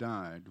liked to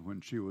die when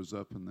she was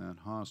up in that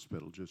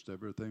hospital. Just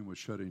everything was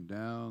shutting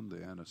down.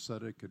 The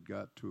anesthetic had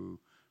got to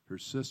her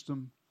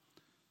system.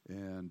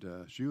 And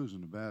she was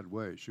in a bad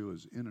way. She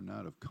was in and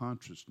out of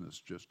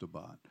consciousness just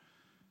about.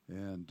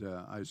 And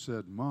I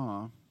said,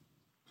 Ma,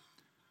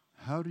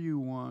 how do you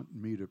want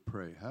me to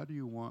pray? How do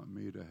you want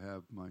me to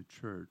have my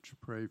church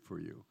pray for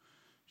you?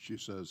 She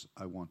says,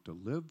 I want to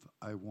live.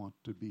 I want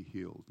to be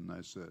healed. And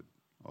I said,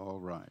 all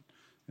right.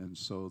 And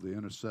so the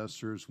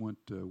intercessors went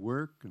to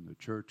work and the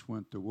church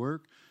went to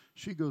work.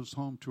 She goes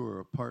home to her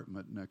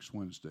apartment next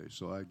Wednesday.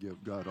 So I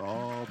give God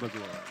all the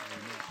glory.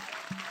 Amen.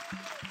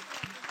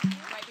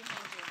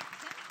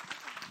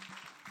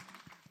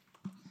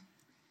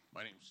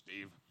 My name's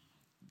Steve.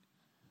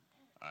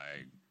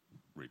 I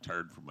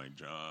retired from my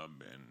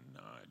job in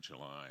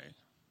July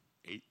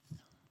 8th,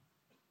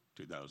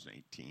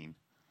 2018.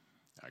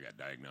 I got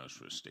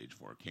diagnosed with stage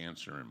 4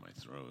 cancer in my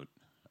throat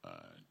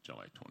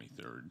July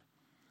 23rd.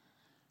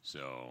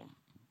 So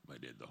I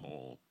did the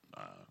whole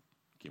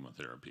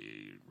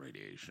chemotherapy,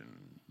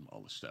 radiation,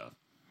 all the stuff.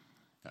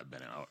 I've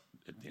been out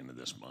at the end of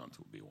this month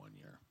will be 1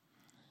 year.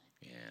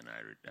 And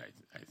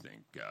I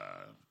think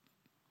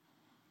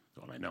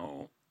So I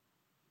know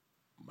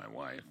my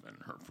wife and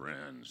her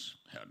friends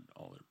had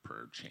all their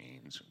prayer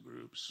chains and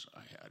groups.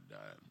 I had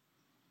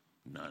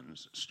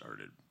nuns that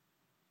started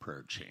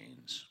prayer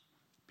chains,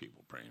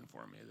 people praying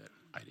for me that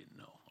I didn't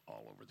know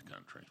all over the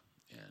country.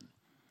 And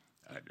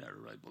I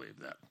really believe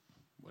that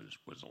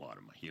was a lot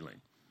of my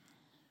healing.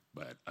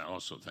 But I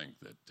also think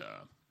that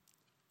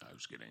I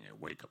was getting a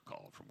wake-up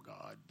call from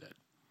God that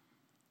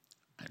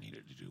I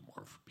needed to do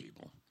more for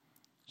people.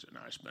 So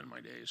now I spend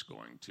my days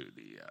going to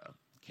the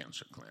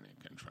cancer clinic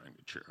and trying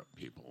to cheer up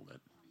people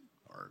that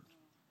are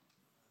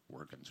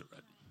working through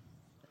it.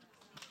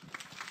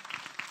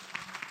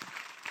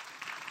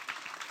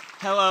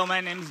 Hello, my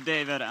name's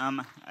David.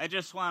 I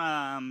just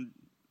want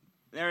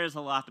to, there is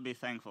a lot to be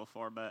thankful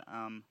for, but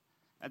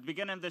at the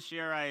beginning of this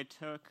year, I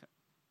took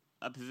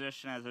a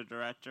position as a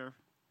director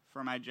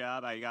for my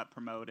job. I got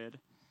promoted,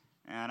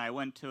 and I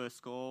went to a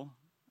school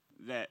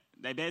that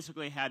they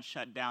basically had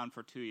shut down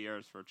for 2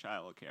 years for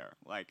childcare,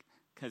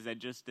 because they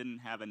just didn't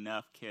have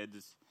enough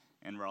kids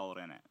enrolled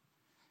in it.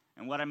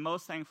 And what I'm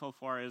most thankful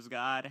for is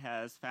God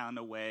has found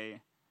a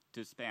way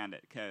to expand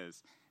it,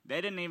 because they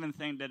didn't even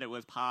think that it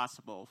was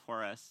possible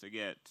for us to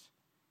get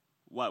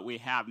what we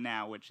have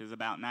now, which is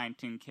about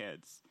 19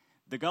 kids.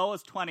 The goal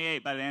is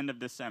 28 by the end of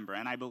December,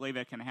 and I believe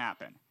it can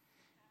happen.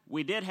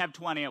 We did have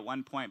 20 at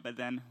one point, but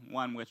then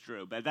one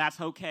withdrew. But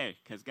that's okay,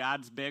 because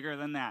God's bigger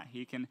than that.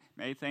 He can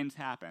make things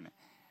happen.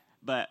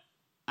 But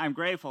I'm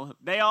grateful.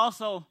 They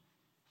also,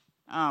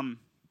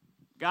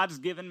 God's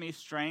given me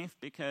strength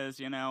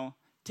because,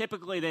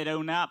 typically they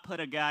do not put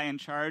a guy in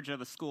charge of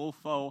a school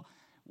full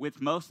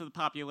with most of the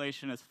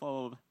population is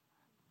full of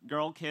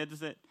girl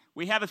kids.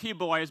 We have a few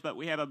boys, but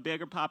we have a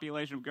bigger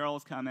population of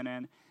girls coming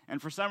in.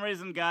 And for some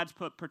reason, God's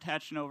put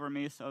protection over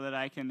me so that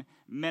I can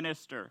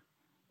minister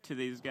to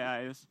these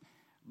guys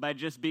by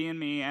just being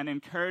me and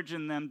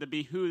encouraging them to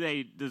be who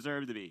they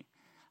deserve to be.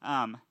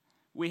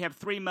 We have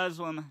 3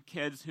 Muslim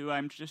kids who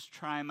I'm just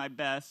trying my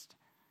best.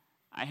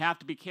 I have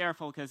to be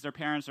careful because their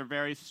parents are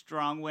very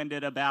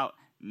strong-winded about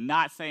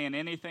not saying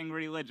anything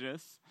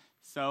religious.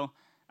 So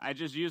I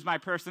just use my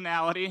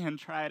personality and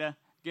try to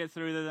get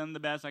through to them the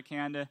best I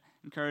can to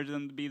encourage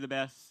them to be the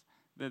best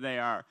that they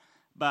are.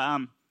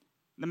 But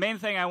the main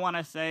thing I want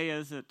to say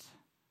is that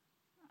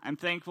I'm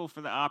thankful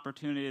for the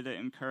opportunity to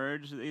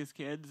encourage these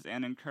kids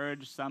and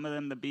encourage some of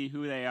them to be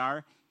who they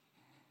are.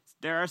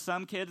 There are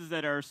some kids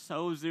that are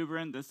so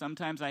exuberant that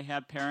sometimes I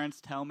have parents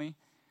tell me,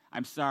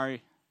 I'm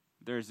sorry,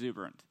 they're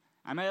exuberant.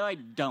 I'm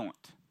like, don't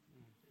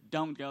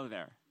go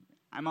there.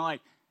 I'm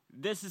like,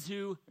 this is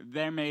who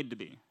they're made to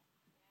be.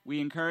 We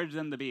encourage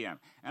them to be them.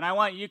 And I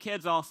want you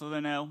kids also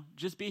to know,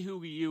 just be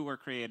who you were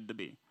created to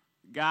be.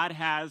 God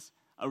has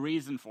a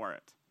reason for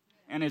it,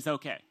 and it's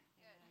okay.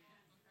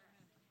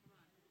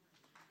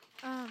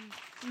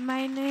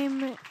 My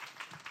name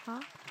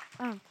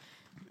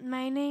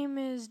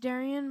is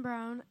Darian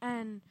Brown,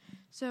 and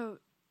so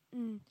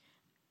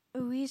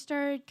we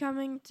started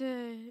coming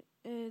to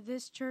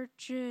this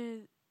church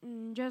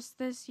just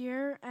this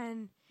year,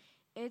 and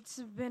it's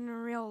been a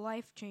real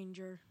life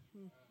changer.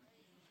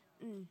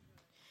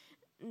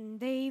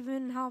 They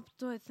even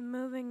helped with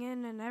moving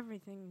in and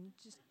everything.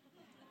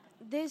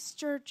 This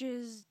church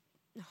is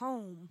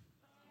home.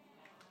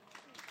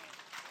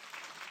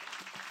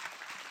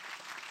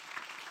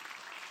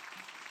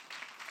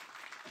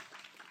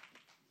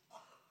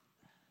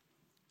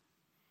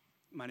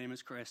 My name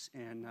is Chris,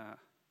 and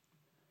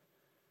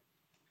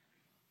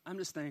I'm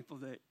just thankful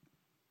that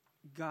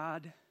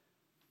God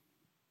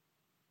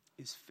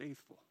is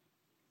faithful.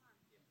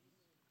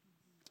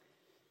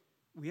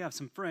 We have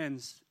some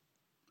friends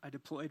I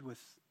deployed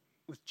with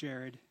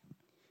Jared.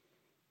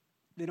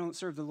 They don't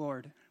serve the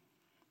Lord.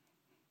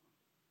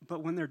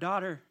 But when their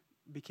daughter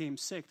became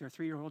sick, their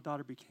 3-year-old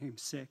daughter became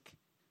sick,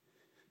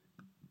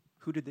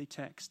 who did they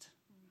text?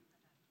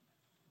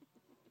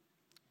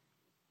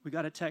 We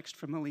got a text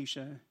from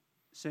Alicia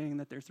saying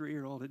that their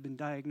 3-year-old had been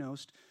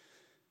diagnosed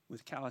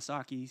with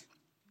Kawasaki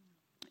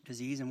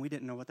disease, and we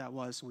didn't know what that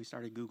was, so we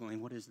started Googling,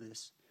 what is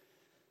this?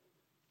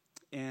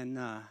 And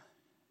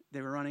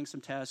they were running some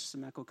tests,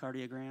 some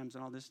echocardiograms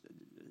and all this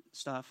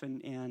stuff,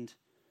 and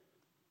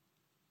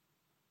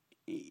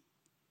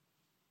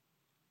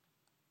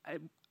I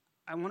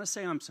want to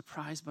say I'm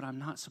surprised, but I'm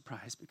not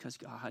surprised because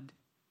God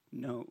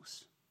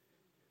knows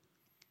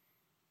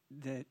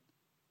that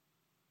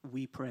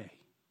we pray.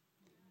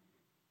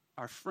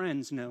 Our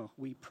friends know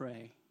we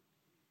pray.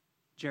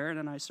 Jared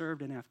and I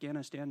served in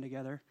Afghanistan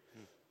together.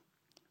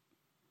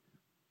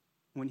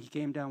 When he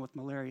came down with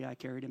malaria, I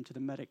carried him to the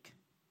medic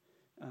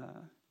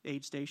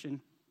aid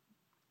station.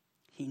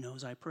 He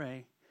knows I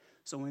pray.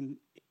 So when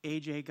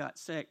AJ got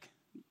sick,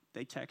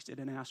 they texted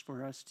and asked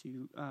for us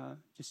to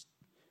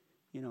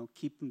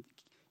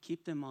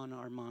keep them on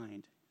our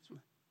mind.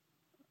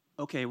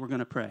 Okay, we're going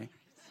to pray.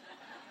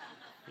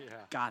 Yeah.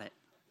 Got it.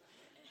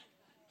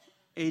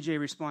 AJ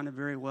responded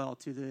very well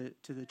to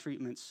the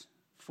treatments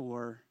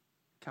for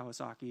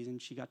Kawasaki's,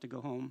 and she got to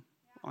go home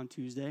on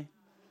Tuesday.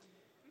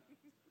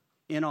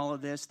 In all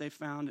of this, they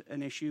found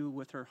an issue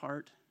with her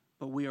heart,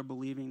 but we are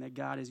believing that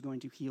God is going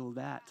to heal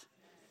that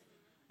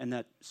and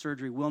that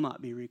surgery will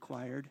not be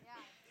required.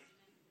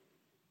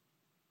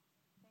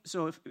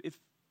 So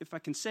if I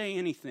can say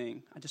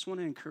anything, I just want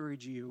to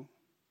encourage you,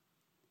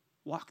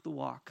 walk the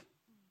walk.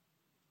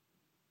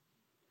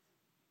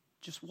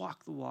 Just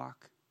walk the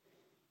walk.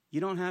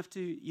 You don't have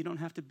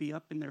to be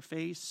up in their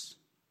face.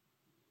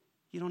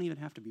 You don't even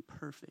have to be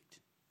perfect.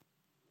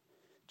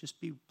 Just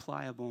be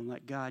pliable and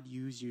let God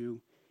use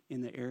you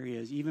in the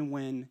areas, even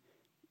when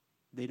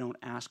they don't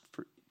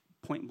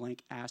point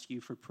blank ask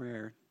you for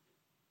prayer,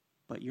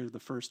 but you're the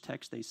first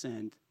text they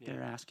send. Yeah.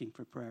 They're asking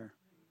for prayer.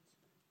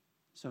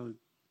 So,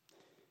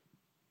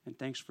 and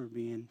thanks for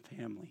being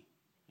family.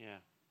 Yeah,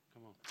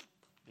 come on.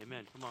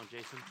 Amen. Come on,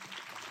 Jason.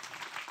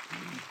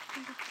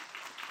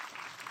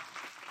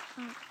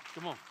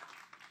 Come on.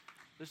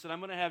 Listen, I'm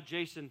going to have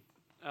Jason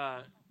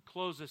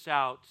close us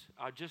out.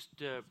 Just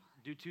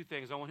do two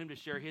things. I want him to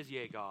share his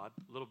Yea God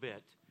a little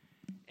bit,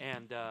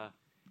 and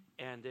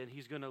then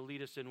he's going to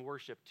lead us in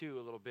worship too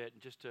a little bit,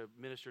 and just to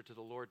minister to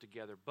the Lord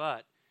together.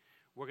 But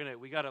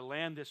we got to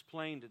land this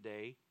plane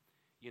today,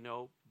 you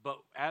know. But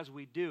as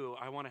we do,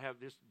 I want to have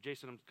this,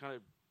 Jason. I'm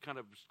kind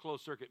of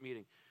closed circuit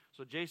meeting.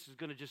 So Jason's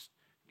going to just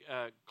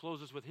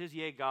close us with his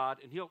Yea God,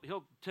 and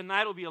he'll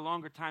tonight will be a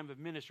longer time of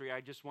ministry.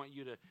 I just want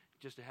you to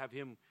have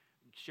him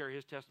share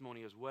his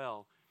testimony as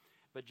well.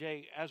 But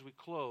Jay, as we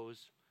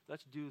close,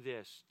 let's do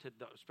this,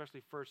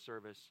 especially first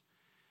service.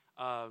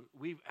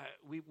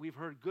 We've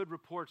heard good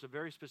reports of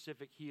very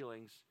specific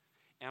healings,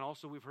 and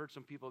also we've heard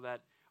some people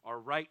that are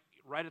right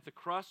at the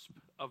cusp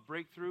of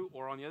breakthrough,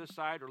 or on the other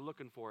side, or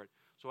looking for it.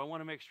 So I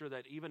want to make sure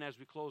that even as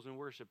we close in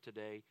worship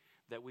today,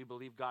 that we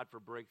believe God for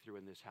breakthrough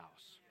in this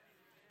house.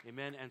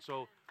 Amen. And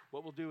so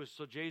what we'll do is,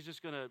 so Jay's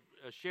just going to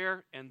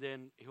share, and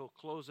then he'll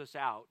close us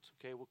out.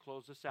 Okay, we'll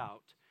close us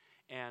out,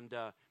 and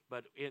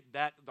but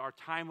our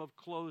time of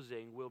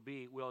closing will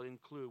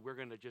include, we're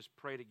going to just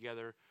pray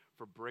together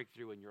for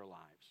breakthrough in your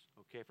lives.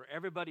 Okay, for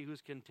everybody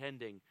who's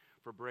contending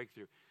for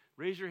breakthrough,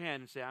 raise your hand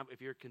and say if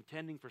you're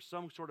contending for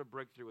some sort of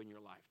breakthrough in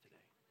your life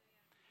today.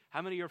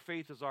 How many of your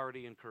faith is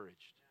already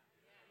encouraged?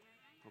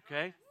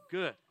 Okay,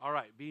 good. All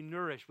right, be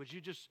nourished. Would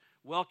you just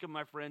welcome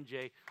my friend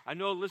Jay? I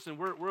know. Listen,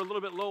 we're a little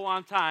bit low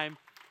on time.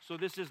 So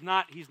this is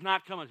not. He's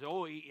not coming.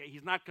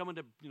 He's not coming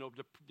to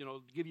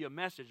give you a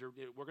message. Or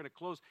we're going to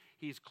close.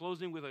 He's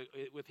closing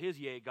with his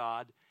Yea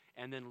God,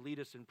 and then lead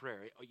us in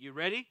prayer. Are you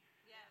ready?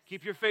 Yes.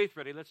 Keep your faith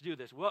ready. Let's do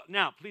this. Well,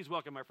 now please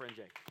welcome my friend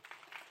Jay.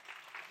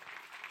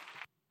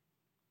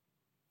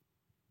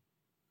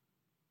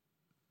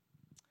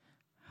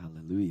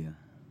 Hallelujah.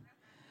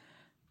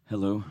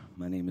 Hello,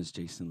 my name is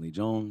Jason Lee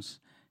Jones,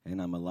 and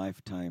I'm a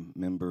lifetime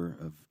member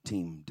of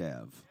Team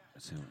Dev.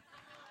 So.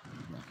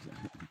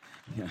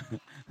 Yeah.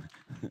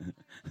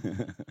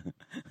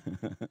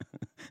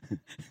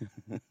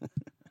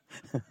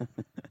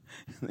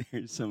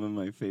 They're some of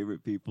my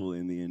favorite people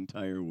in the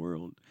entire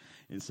world.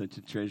 It's such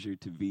a treasure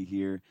to be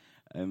here.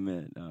 I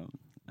met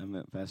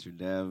Pastor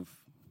Dev.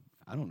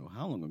 I don't know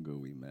how long ago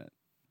we met,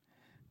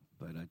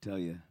 but I tell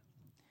you,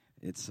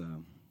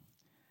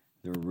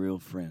 they're real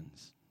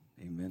friends.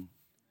 Amen.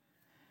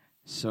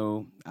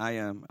 So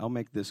I'll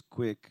make this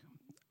quick.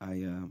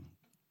 I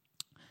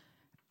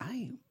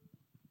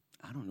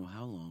don't know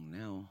how long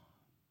now,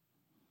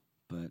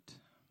 but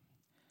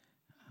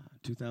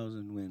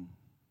 2000 when?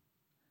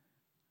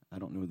 I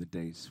don't know the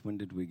dates. When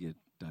did we get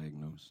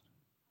diagnosed?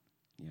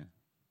 Yeah.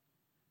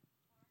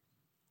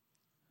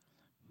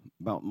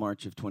 About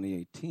March of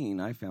 2018,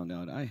 I found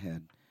out I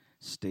had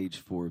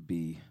stage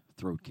 4B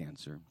throat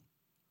cancer.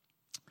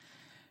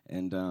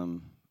 And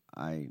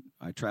I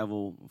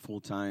travel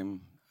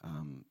full-time.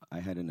 I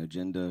had an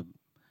agenda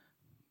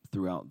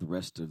throughout the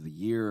rest of the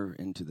year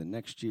into the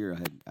next year.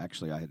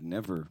 I had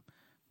never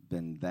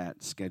been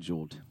that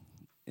scheduled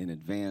in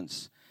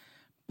advance,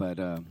 but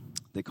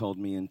they called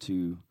me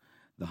into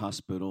the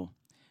hospital,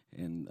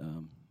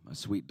 and a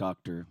sweet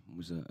doctor,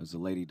 was a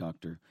lady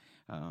doctor,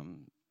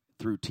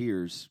 through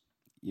tears,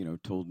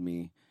 told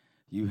me,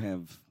 you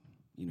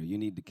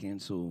need to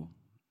cancel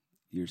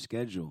your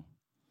schedule.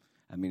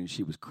 I mean,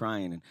 she was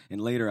crying. And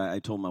later I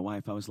told my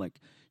wife, I was like,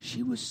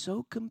 she was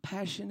so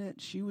compassionate.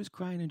 She was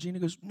crying. And Gina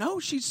goes, no,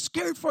 she's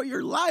scared for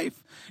your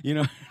life.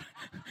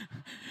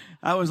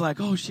 I was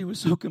like, oh, she was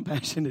so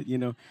compassionate,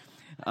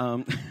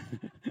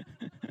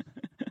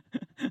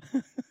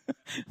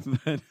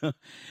 But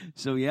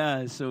so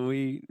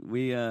we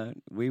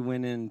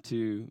went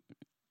into,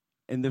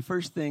 and the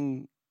first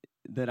thing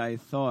that I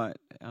thought,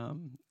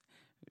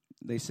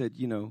 they said,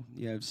 you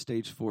have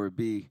stage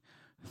 4B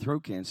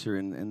throat cancer,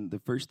 and the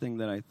first thing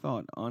that I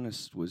thought,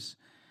 honest, was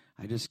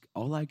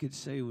all I could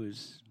say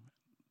was,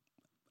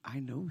 I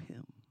know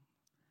him.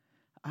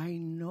 I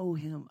know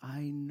him.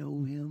 I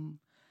know him.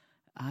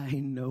 I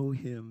know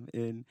him.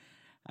 And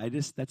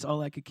that's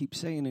all I could keep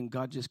saying, and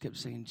God just kept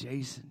saying,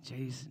 Jason,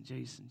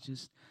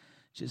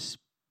 just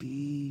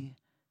be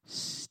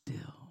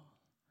still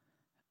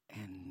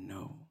and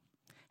know.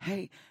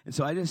 Hey, and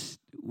so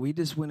we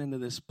just went into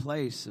this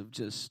place of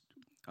just,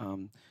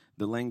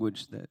 the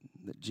language that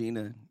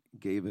Gina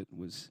gave it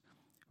was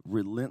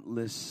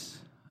relentless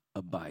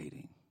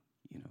abiding.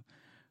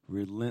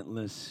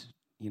 relentless,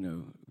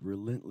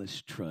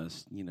 relentless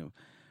trust,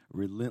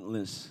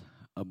 relentless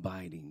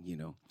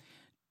abiding,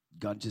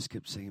 God just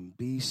kept saying,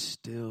 be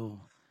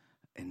still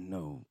and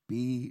know.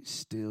 Be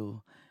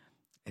still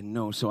and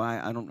know. So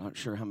I'm not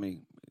sure how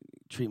many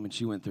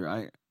treatments you went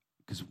through.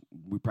 Because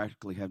we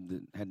practically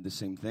had the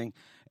same thing.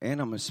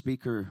 And I'm a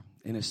speaker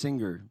and a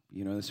singer.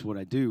 That's what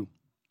I do.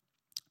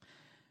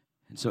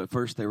 And so at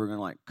first they were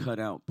going to cut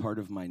out part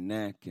of my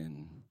neck,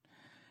 and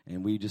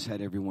we just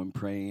had everyone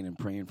praying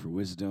for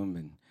wisdom,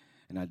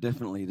 and I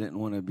definitely didn't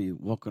want to be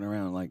walking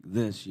around like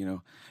this,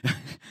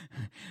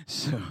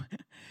 So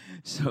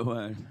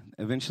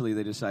eventually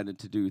they decided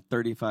to do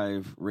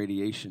 35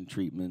 radiation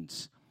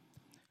treatments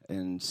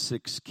and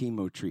 6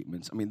 chemo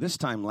treatments. I mean, this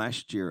time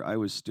last year I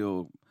was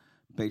still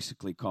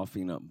basically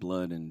coughing up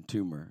blood and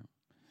tumor,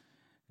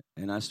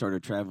 and I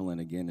started traveling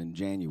again in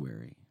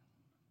January,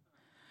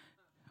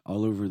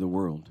 all over the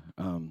world.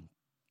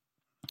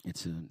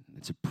 It's a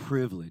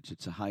privilege.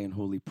 It's a high and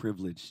holy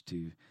privilege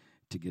to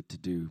get to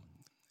do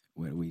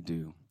what we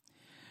do.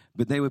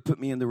 But they would put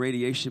me in the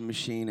radiation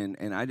machine,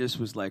 and I just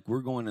was like,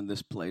 we're going in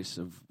this place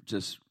of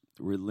just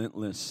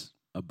relentless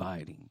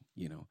abiding,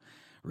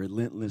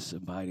 relentless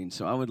abiding.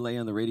 So I would lay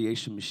on the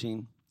radiation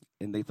machine,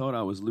 and they thought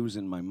I was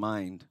losing my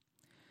mind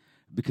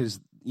because,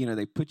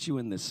 they put you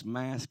in this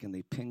mask, and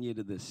they pin you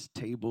to this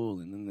table,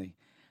 and then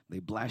they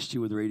blast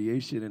you with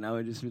radiation, and I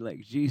would just be like,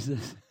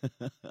 Jesus,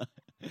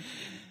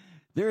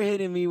 they're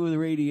hitting me with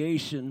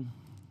radiation,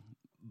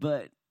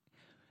 but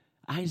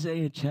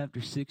Isaiah chapter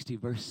 60,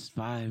 verse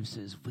 5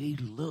 says, we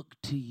look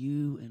to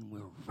you and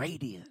we're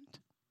radiant.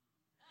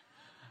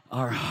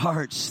 Our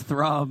hearts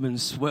throb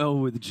and swell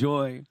with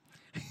joy.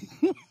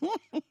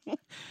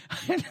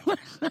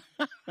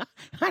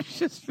 I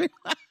just feel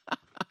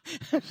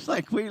it's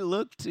like we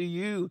look to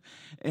you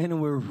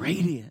and we're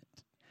radiant.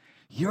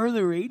 You're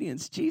the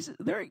radiance. Jesus,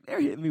 they're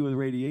hitting me with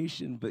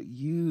radiation, but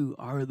you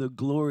are the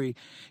glory.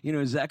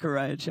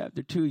 Zechariah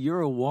chapter 2, you're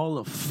a wall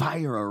of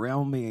fire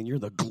around me, and you're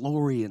the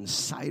glory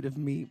inside of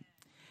me.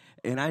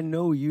 And I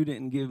know you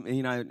didn't give me,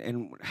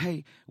 and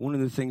hey, one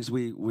of the things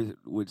we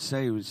would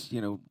say was,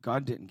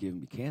 God didn't give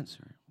me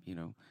cancer.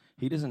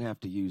 He doesn't have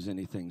to use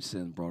anything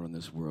sin brought in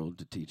this world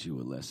to teach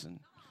you a lesson.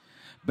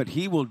 But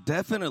he will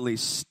definitely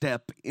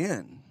step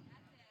in.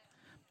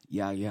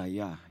 Yeah.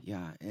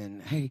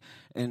 And hey,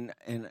 and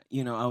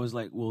I was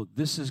like, well,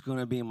 this is going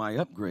to be my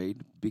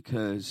upgrade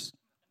because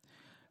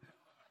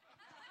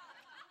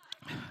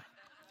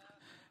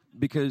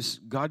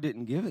God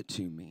didn't give it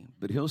to me,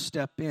 but he'll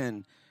step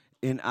in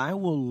and I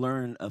will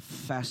learn a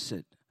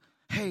facet,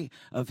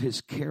 of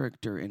his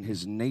character and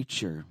his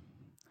nature.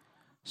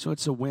 So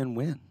it's a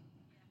win-win.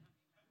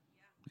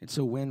 It's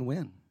a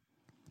win-win.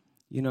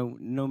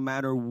 No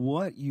matter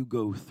what you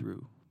go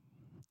through,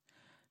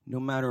 no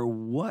matter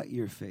what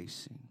you're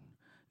facing,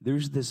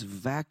 there's this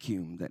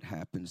vacuum that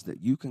happens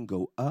that you can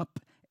go up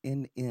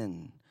and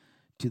in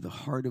to the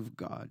heart of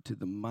God, to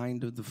the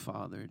mind of the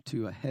Father,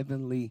 to a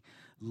heavenly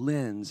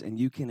lens, and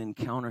you can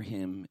encounter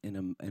him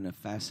in a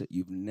facet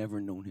you've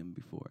never known him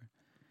before.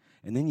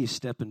 And then you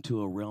step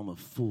into a realm of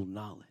full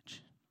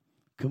knowledge.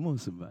 Come on,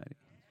 somebody.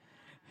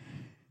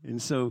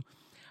 And so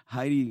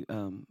Heidi,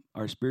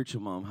 our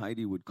spiritual mom,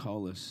 Heidi, would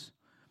call us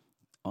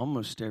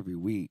almost every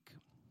week.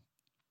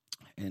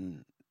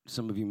 And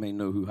some of you may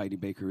know who Heidi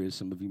Baker is.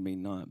 Some of you may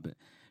not. But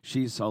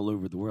she's all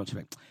over the world. She's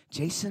like,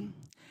 Jason,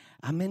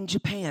 I'm in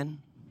Japan,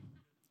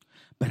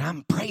 but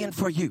I'm praying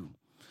for you.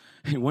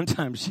 And one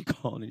time she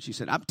called and she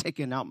said, I'm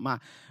taking out my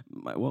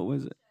what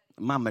was it?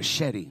 My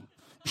machete.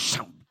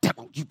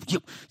 Devil,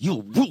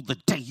 you'll rule the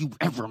day you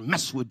ever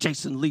mess with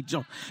Jason Lee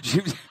Jones.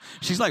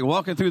 She's like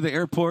walking through the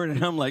airport,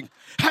 and I'm like,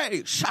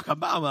 hey,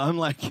 Shakababa.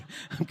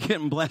 I'm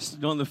getting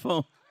blasted on the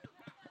phone.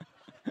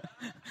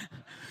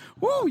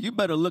 Whoa, you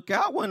better look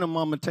out when a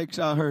mama takes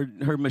out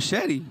her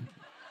machete.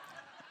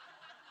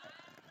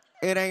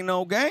 It ain't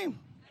no game.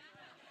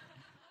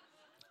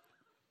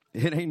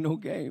 It ain't no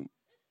game.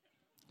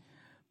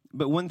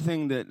 But one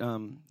thing that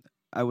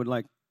I would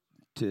like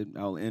to,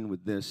 I'll end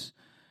with this.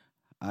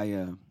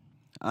 I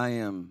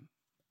am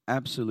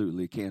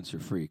absolutely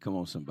cancer-free. Come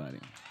on, somebody.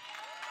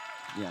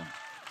 Yeah.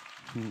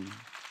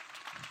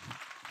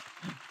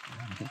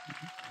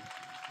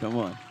 Come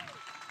on.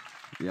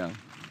 Yeah.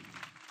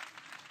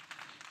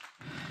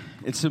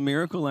 It's a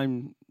miracle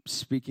I'm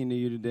speaking to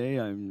you today.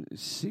 I'm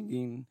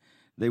singing.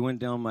 They went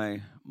down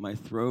my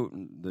throat,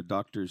 and the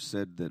doctors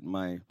said that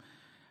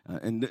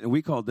and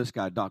we called this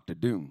guy Dr.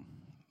 Doom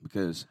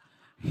because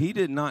he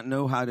did not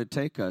know how to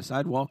take us.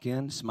 I'd walk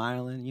in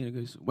smiling,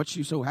 goes, what's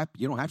you so happy?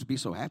 You don't have to be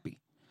so happy.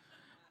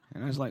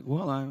 And I was like,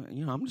 well,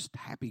 I'm just a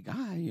happy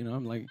guy,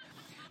 I'm like,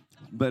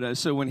 but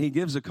so when he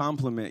gives a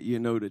compliment,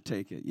 to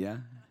take it, yeah?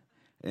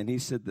 And he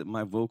said that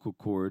my vocal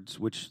cords,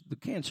 which the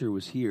cancer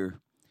was here,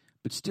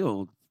 but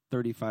still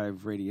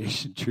 35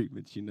 radiation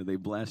treatments, they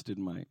blasted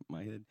my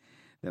head,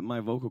 that my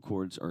vocal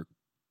cords are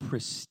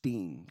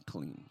pristine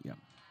clean, yeah.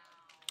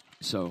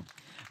 So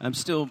I'm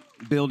still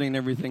building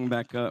everything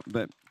back up,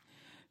 but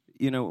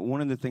one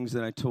of the things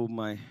that I told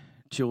my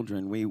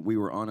children, we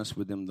were honest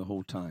with them the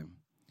whole time.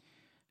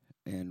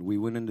 and we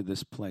went into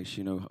this place.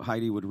 You know,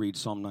 Heidi would read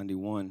Psalm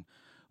 91.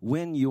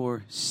 When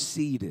you're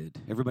seated,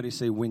 everybody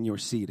say, when you're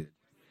seated.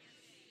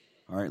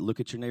 All right, look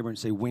at your neighbor and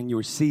say, when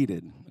you're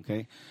seated,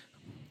 okay?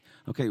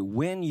 Okay,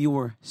 when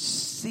you're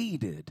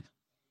seated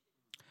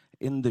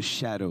in the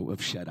shadow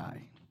of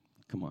Shaddai.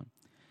 Come on.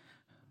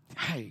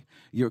 Hey,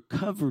 you're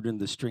covered in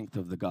the strength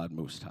of the God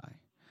Most High.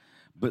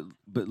 But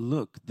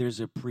look, there's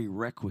a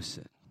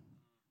prerequisite.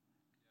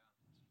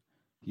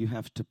 You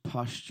have to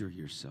posture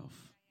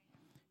yourself.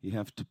 You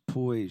have to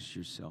poise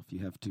yourself. You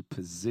have to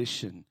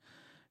position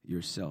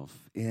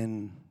yourself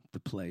in the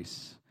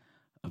place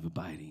of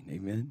abiding.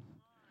 Amen?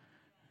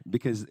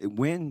 Because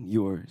when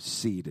you're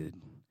seated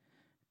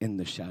in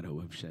the shadow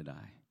of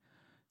Shaddai,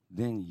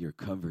 then you're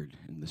covered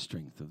in the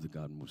strength of the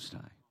God Most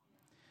High.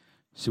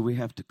 So we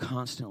have to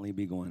constantly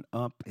be going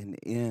up and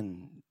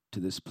in to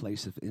this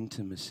place of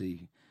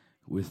intimacy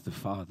with the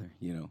Father,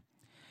 you know.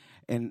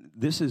 And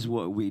this is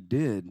what we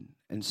did.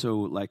 And so,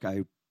 like,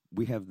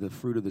 we have the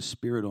fruit of the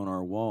Spirit on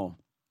our wall.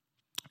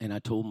 And I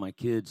told my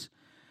kids,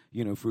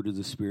 you know, fruit of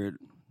the Spirit,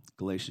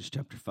 Galatians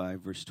chapter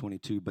 5, verse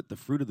 22. But the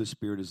fruit of the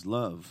Spirit is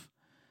love,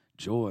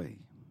 joy.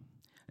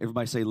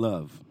 Everybody say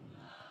love.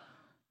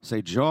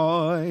 Say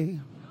joy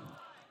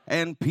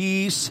and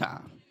peace,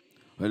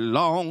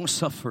 long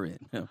suffering,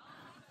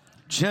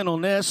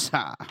 gentleness,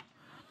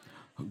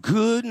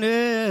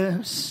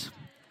 goodness,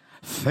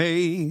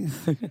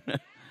 faith.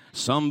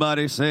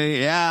 Somebody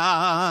say,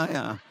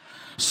 yeah.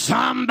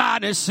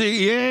 Somebody say,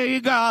 yeah,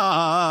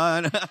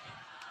 God.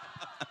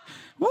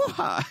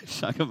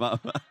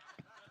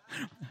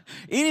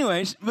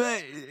 Anyways,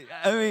 but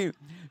I mean,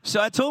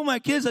 so I told my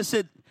kids, I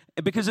said,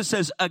 because it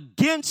says,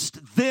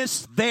 against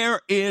this there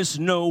is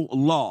no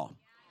law.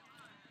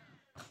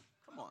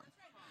 Come on.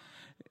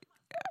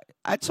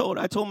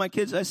 I told my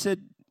kids, I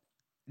said,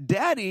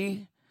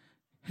 Daddy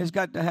has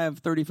got to have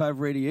 35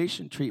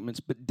 radiation treatments,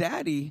 but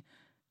Daddy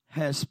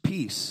has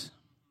peace.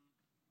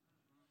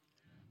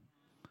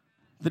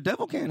 The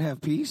devil can't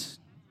have peace.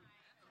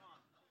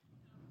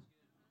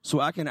 So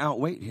I can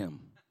outweight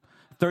him.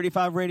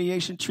 35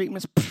 radiation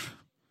treatments,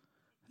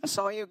 that's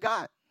all you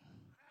got.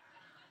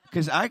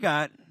 Because I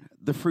got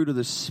the fruit of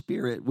the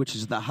Spirit, which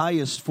is the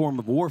highest form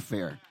of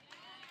warfare.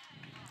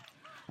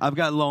 I've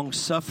got long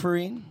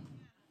suffering.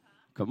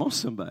 Come on,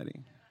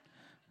 somebody.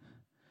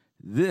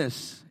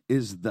 This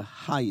is the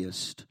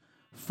highest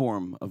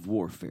form of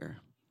warfare.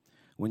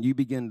 When you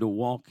begin to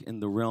walk in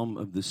the realm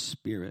of the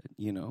Spirit,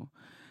 you know,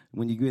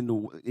 when you begin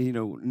to, you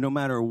know, no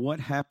matter what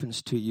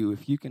happens to you,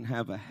 if you can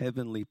have a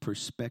heavenly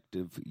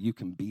perspective, you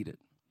can beat it.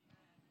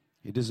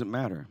 It doesn't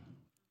matter.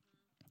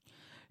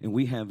 And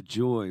we have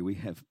joy. We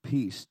have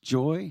peace.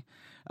 Joy,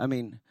 I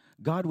mean,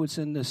 God would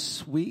send us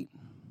sweet,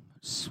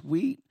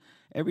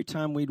 every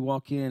time we'd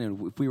walk in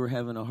and if we were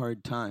having a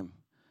hard time.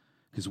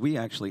 Because we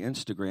actually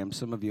Instagrammed,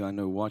 some of you I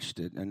know watched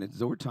it, and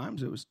there were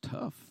times it was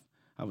tough.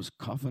 I was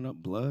coughing up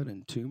blood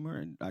and tumor,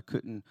 and I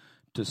couldn't,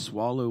 to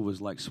swallow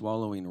was like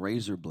swallowing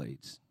razor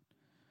blades.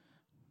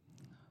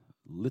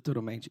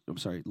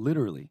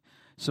 Literally.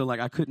 So like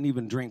I couldn't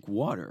even drink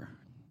water.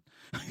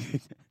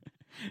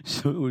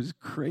 So it was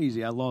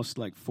crazy. I lost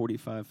like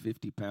 45,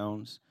 50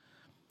 pounds.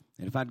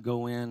 And if I'd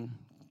go in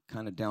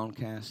kind of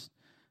downcast,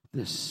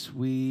 this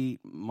sweet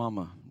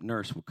mama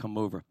nurse would come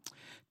over.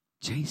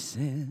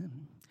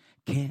 Jason,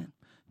 can't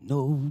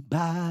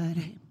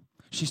nobody.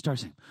 She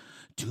starts saying,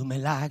 do me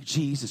like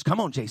Jesus. Come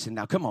on, Jason,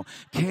 now come on.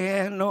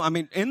 In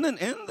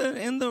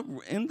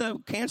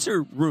the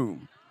cancer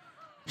room.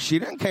 She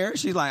didn't care.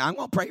 She's like, I'm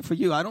gonna pray for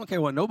you. I don't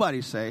care what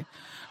nobody say,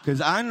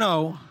 because I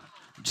know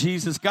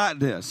Jesus got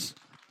this.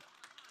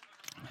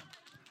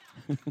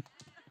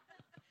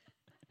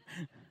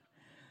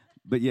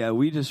 But yeah,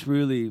 we just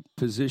really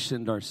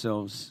positioned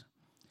ourselves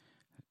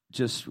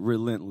just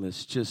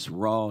relentless, just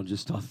raw,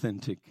 just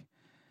authentic.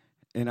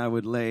 And I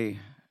would lay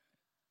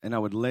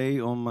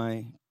on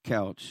my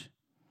couch,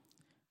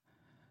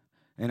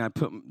 and I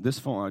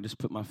just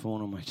put my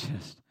phone on my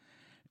chest,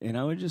 and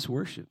I would just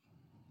worship.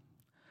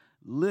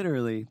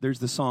 Literally, there's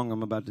the song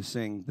I'm about to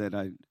sing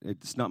that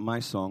it's not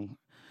my song,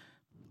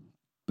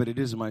 but it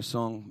is my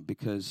song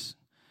because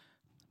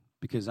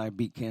I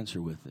beat cancer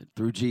with it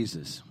through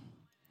Jesus.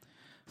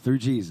 Through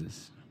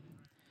Jesus.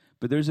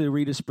 But there's a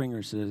Rita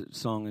Springer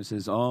song that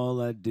says,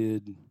 all I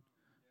did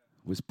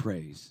was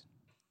praise.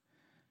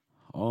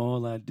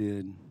 All I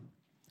did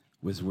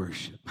was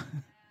worship.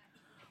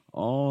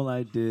 All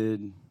I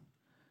did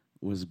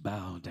was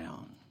bow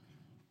down.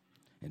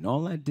 And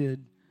all I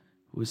did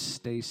was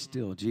stay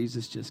still.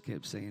 Jesus just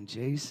kept saying,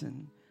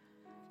 Jason,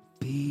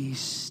 be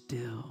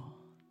still.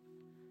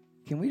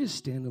 Can we just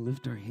stand and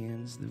lift our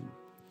hands?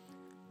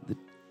 The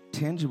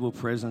tangible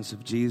presence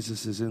of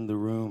Jesus is in the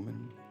room.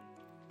 And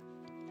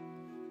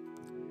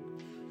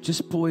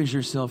just poise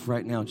yourself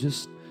right now.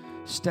 Just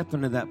step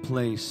into that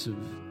place of,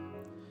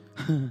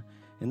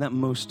 in that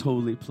most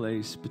holy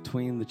place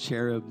between the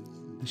cherub,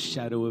 the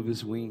shadow of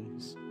his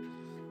wings.